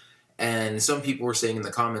kids. And some people were saying in the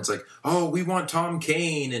comments, like, oh, we want Tom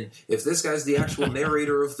Kane, and if this guy's the actual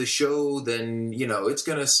narrator of the show, then, it's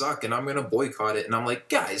going to suck, and I'm going to boycott it. And I'm like,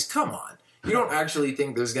 guys, come on. You don't actually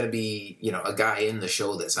think there's going to be, a guy in the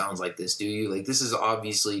show that sounds like this, do you? Like, this is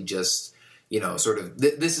obviously just, sort of,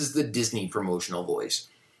 this is the Disney promotional voice.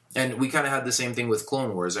 And we kind of had the same thing with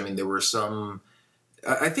Clone Wars. I mean, there were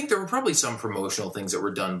I think there were probably some promotional things that were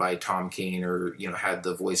done by Tom Kane or, had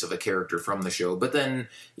the voice of a character from the show. But then,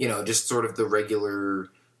 just sort of the regular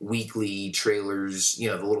weekly trailers, the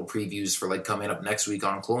little previews for like coming up next week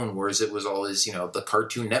on Clone Wars, it was always, the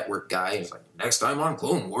Cartoon Network guy. It's like, next time on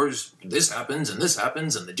Clone Wars, this happens and the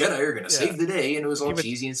Jedi are going to save the day. And it was all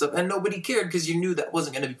cheesy and stuff. And nobody cared because you knew that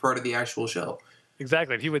wasn't going to be part of the actual show.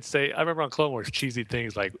 Exactly. He would say, I remember on Clone Wars, cheesy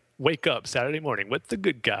things like, wake up Saturday morning with the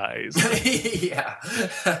good guys. Yeah.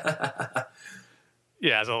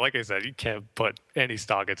 Yeah, so like I said, you can't put any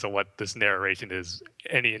stock into what this narration is,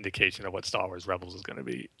 any indication of what Star Wars Rebels is going to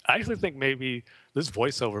be. I actually think maybe this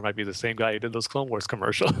voiceover might be the same guy who did those Clone Wars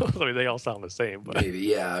commercials. I mean, they all sound the same. But maybe,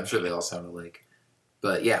 yeah, I'm sure they all sound alike.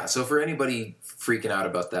 But yeah, so for anybody freaking out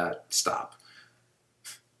about that, stop.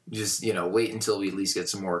 Just, wait until we at least get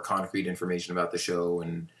some more concrete information about the show,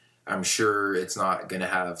 and I'm sure it's not going to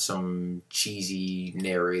have some cheesy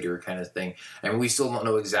narrator kind of thing. And we still don't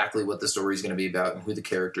know exactly what the story is going to be about and who the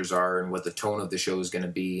characters are and what the tone of the show is going to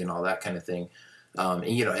be and all that kind of thing. And,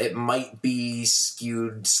 it might be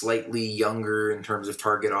skewed slightly younger in terms of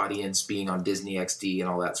target audience being on Disney XD and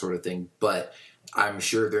all that sort of thing. But I'm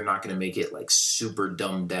sure they're not going to make it like super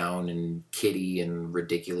dumbed down and kiddie and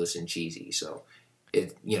ridiculous and cheesy. So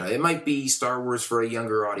it might be Star Wars for a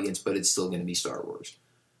younger audience, but it's still going to be Star Wars.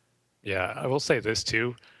 yeah, I will say this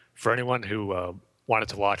too. For anyone who wanted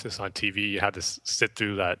to watch this on TV, you had to sit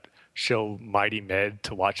through that show Mighty Med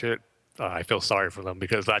to watch it. I feel sorry for them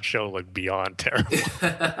because that show looked beyond terrible.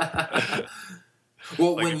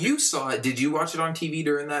 Well, when you saw it, did you watch it on TV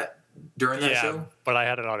during that show? But I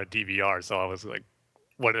had it on a DVR, so I was like,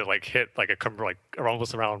 when it like hit like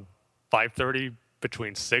almost around 5:30,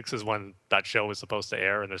 between 6 is when that show was supposed to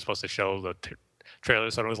air, and they're supposed to show the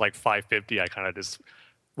trailer. So it was like 5:50. I kind of just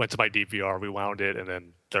went to my DVR, rewound it, and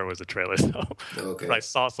then there was a trailer. So Okay. but I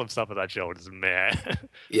saw some stuff of that show. It was meh.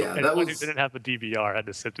 Yeah, and that when was. you didn't have the DVR, I had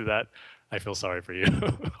to sit through that. I feel sorry for you.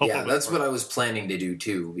 Yeah, that's what I was planning to do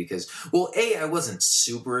too. Because, well, I wasn't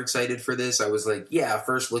super excited for this. I was like, yeah,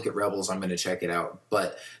 first look at Rebels, I'm going to check it out.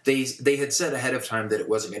 But they had said ahead of time that it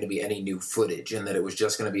wasn't going to be any new footage and that it was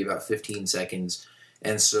just going to be about 15 seconds.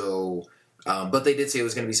 And so, but they did say it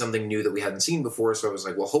was going to be something new that we hadn't seen before. So I was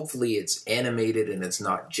like, well, hopefully it's animated and it's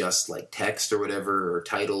not just like text or whatever or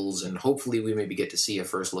titles. And hopefully we maybe get to see a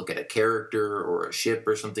first look at a character or a ship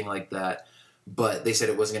or something like that. But they said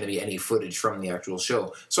it wasn't going to be any footage from the actual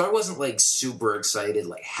show. So I wasn't like super excited,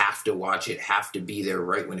 like have to watch it, have to be there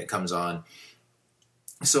right when it comes on.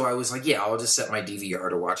 So I was like, yeah, I'll just set my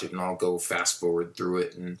DVR to watch it and I'll go fast forward through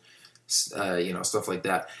it and, stuff like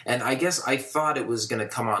that. And I guess I thought it was going to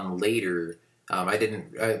come on later.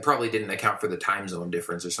 I probably didn't account for the time zone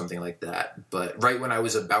difference or something like that. But right when I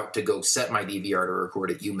was about to go set my DVR to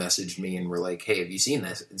record it, you messaged me and were like, hey, have you seen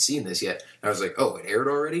this yet? And I was like, oh, it aired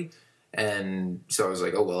already? And so I was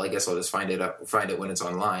like, oh, well, I guess I'll just find it when it's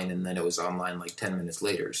online. And then it was online like 10 minutes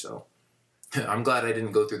later. So I'm glad I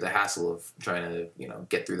didn't go through the hassle of trying to,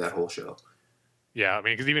 get through that whole show. Yeah, I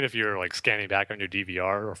mean, because even if you're like scanning back on your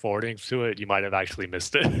DVR or forwarding to it, you might have actually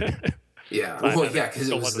missed it. Yeah, well, yeah, because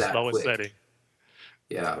it was that quick. Setting.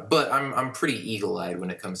 Yeah, but I'm pretty eagle-eyed when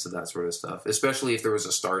it comes to that sort of stuff. Especially if there was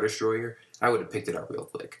a Star Destroyer, I would have picked it up real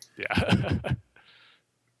quick. Yeah.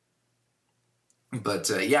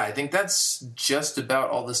 But yeah, I think that's just about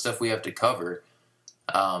all the stuff we have to cover.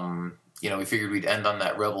 We figured we'd end on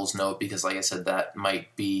that Rebels note because, like I said, that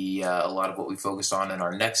might be a lot of what we focus on in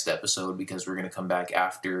our next episode, because we're going to come back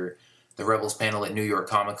after the Rebels panel at New York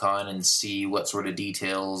Comic Con and see what sort of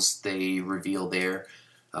details they reveal there.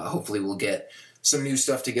 Hopefully we'll get some new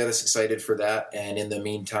stuff to get us excited for that. And in the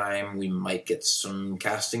meantime, we might get some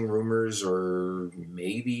casting rumors or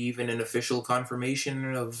maybe even an official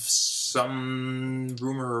confirmation of some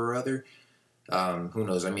rumor or other. Who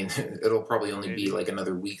knows? I mean, it'll probably only be like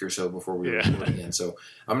another week or so before we record again. So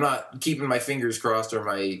I'm not keeping my fingers crossed or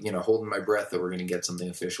holding my breath that we're going to get something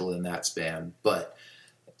official in that span. But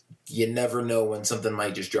you never know when something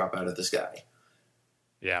might just drop out of the sky.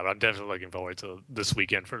 Yeah, I'm definitely looking forward to this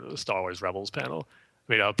weekend for the Star Wars Rebels panel.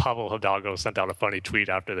 I mean, Pablo Hidalgo sent out a funny tweet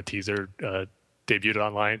after the teaser debuted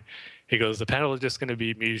online. He goes, the panel is just going to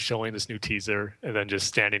be me showing this new teaser and then just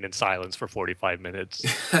standing in silence for 45 minutes.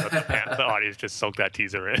 The audience just soak that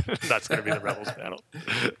teaser in. That's going to be the Rebels panel.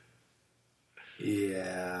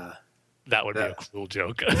 Yeah. That would be a cruel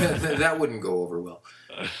joke. That wouldn't go over well.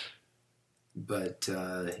 But,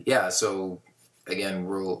 yeah, so, again,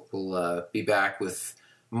 we'll be back with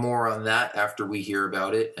more on that after we hear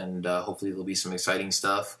about it, and hopefully there'll be some exciting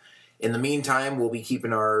stuff. In the meantime, we'll be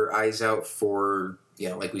keeping our eyes out for,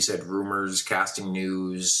 like we said, rumors, casting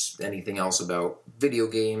news, anything else about video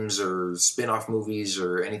games or spin-off movies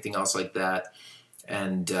or anything else like that.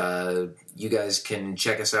 And you guys can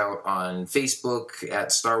check us out on Facebook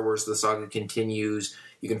at Star Wars The Saga Continues.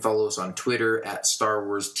 You can follow us on Twitter at Star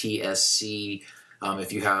Wars TSC.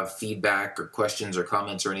 If you have feedback or questions or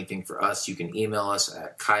comments or anything for us, you can email us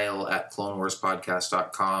at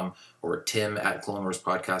kyle@clonewarspodcast.com or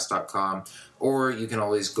tim@clonewarspodcast.com, or you can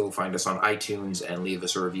always go find us on iTunes and leave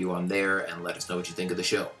us a review on there and let us know what you think of the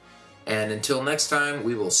show. And until next time,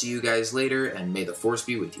 we will see you guys later, and may the Force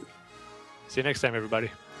be with you. See you next time,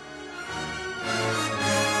 everybody.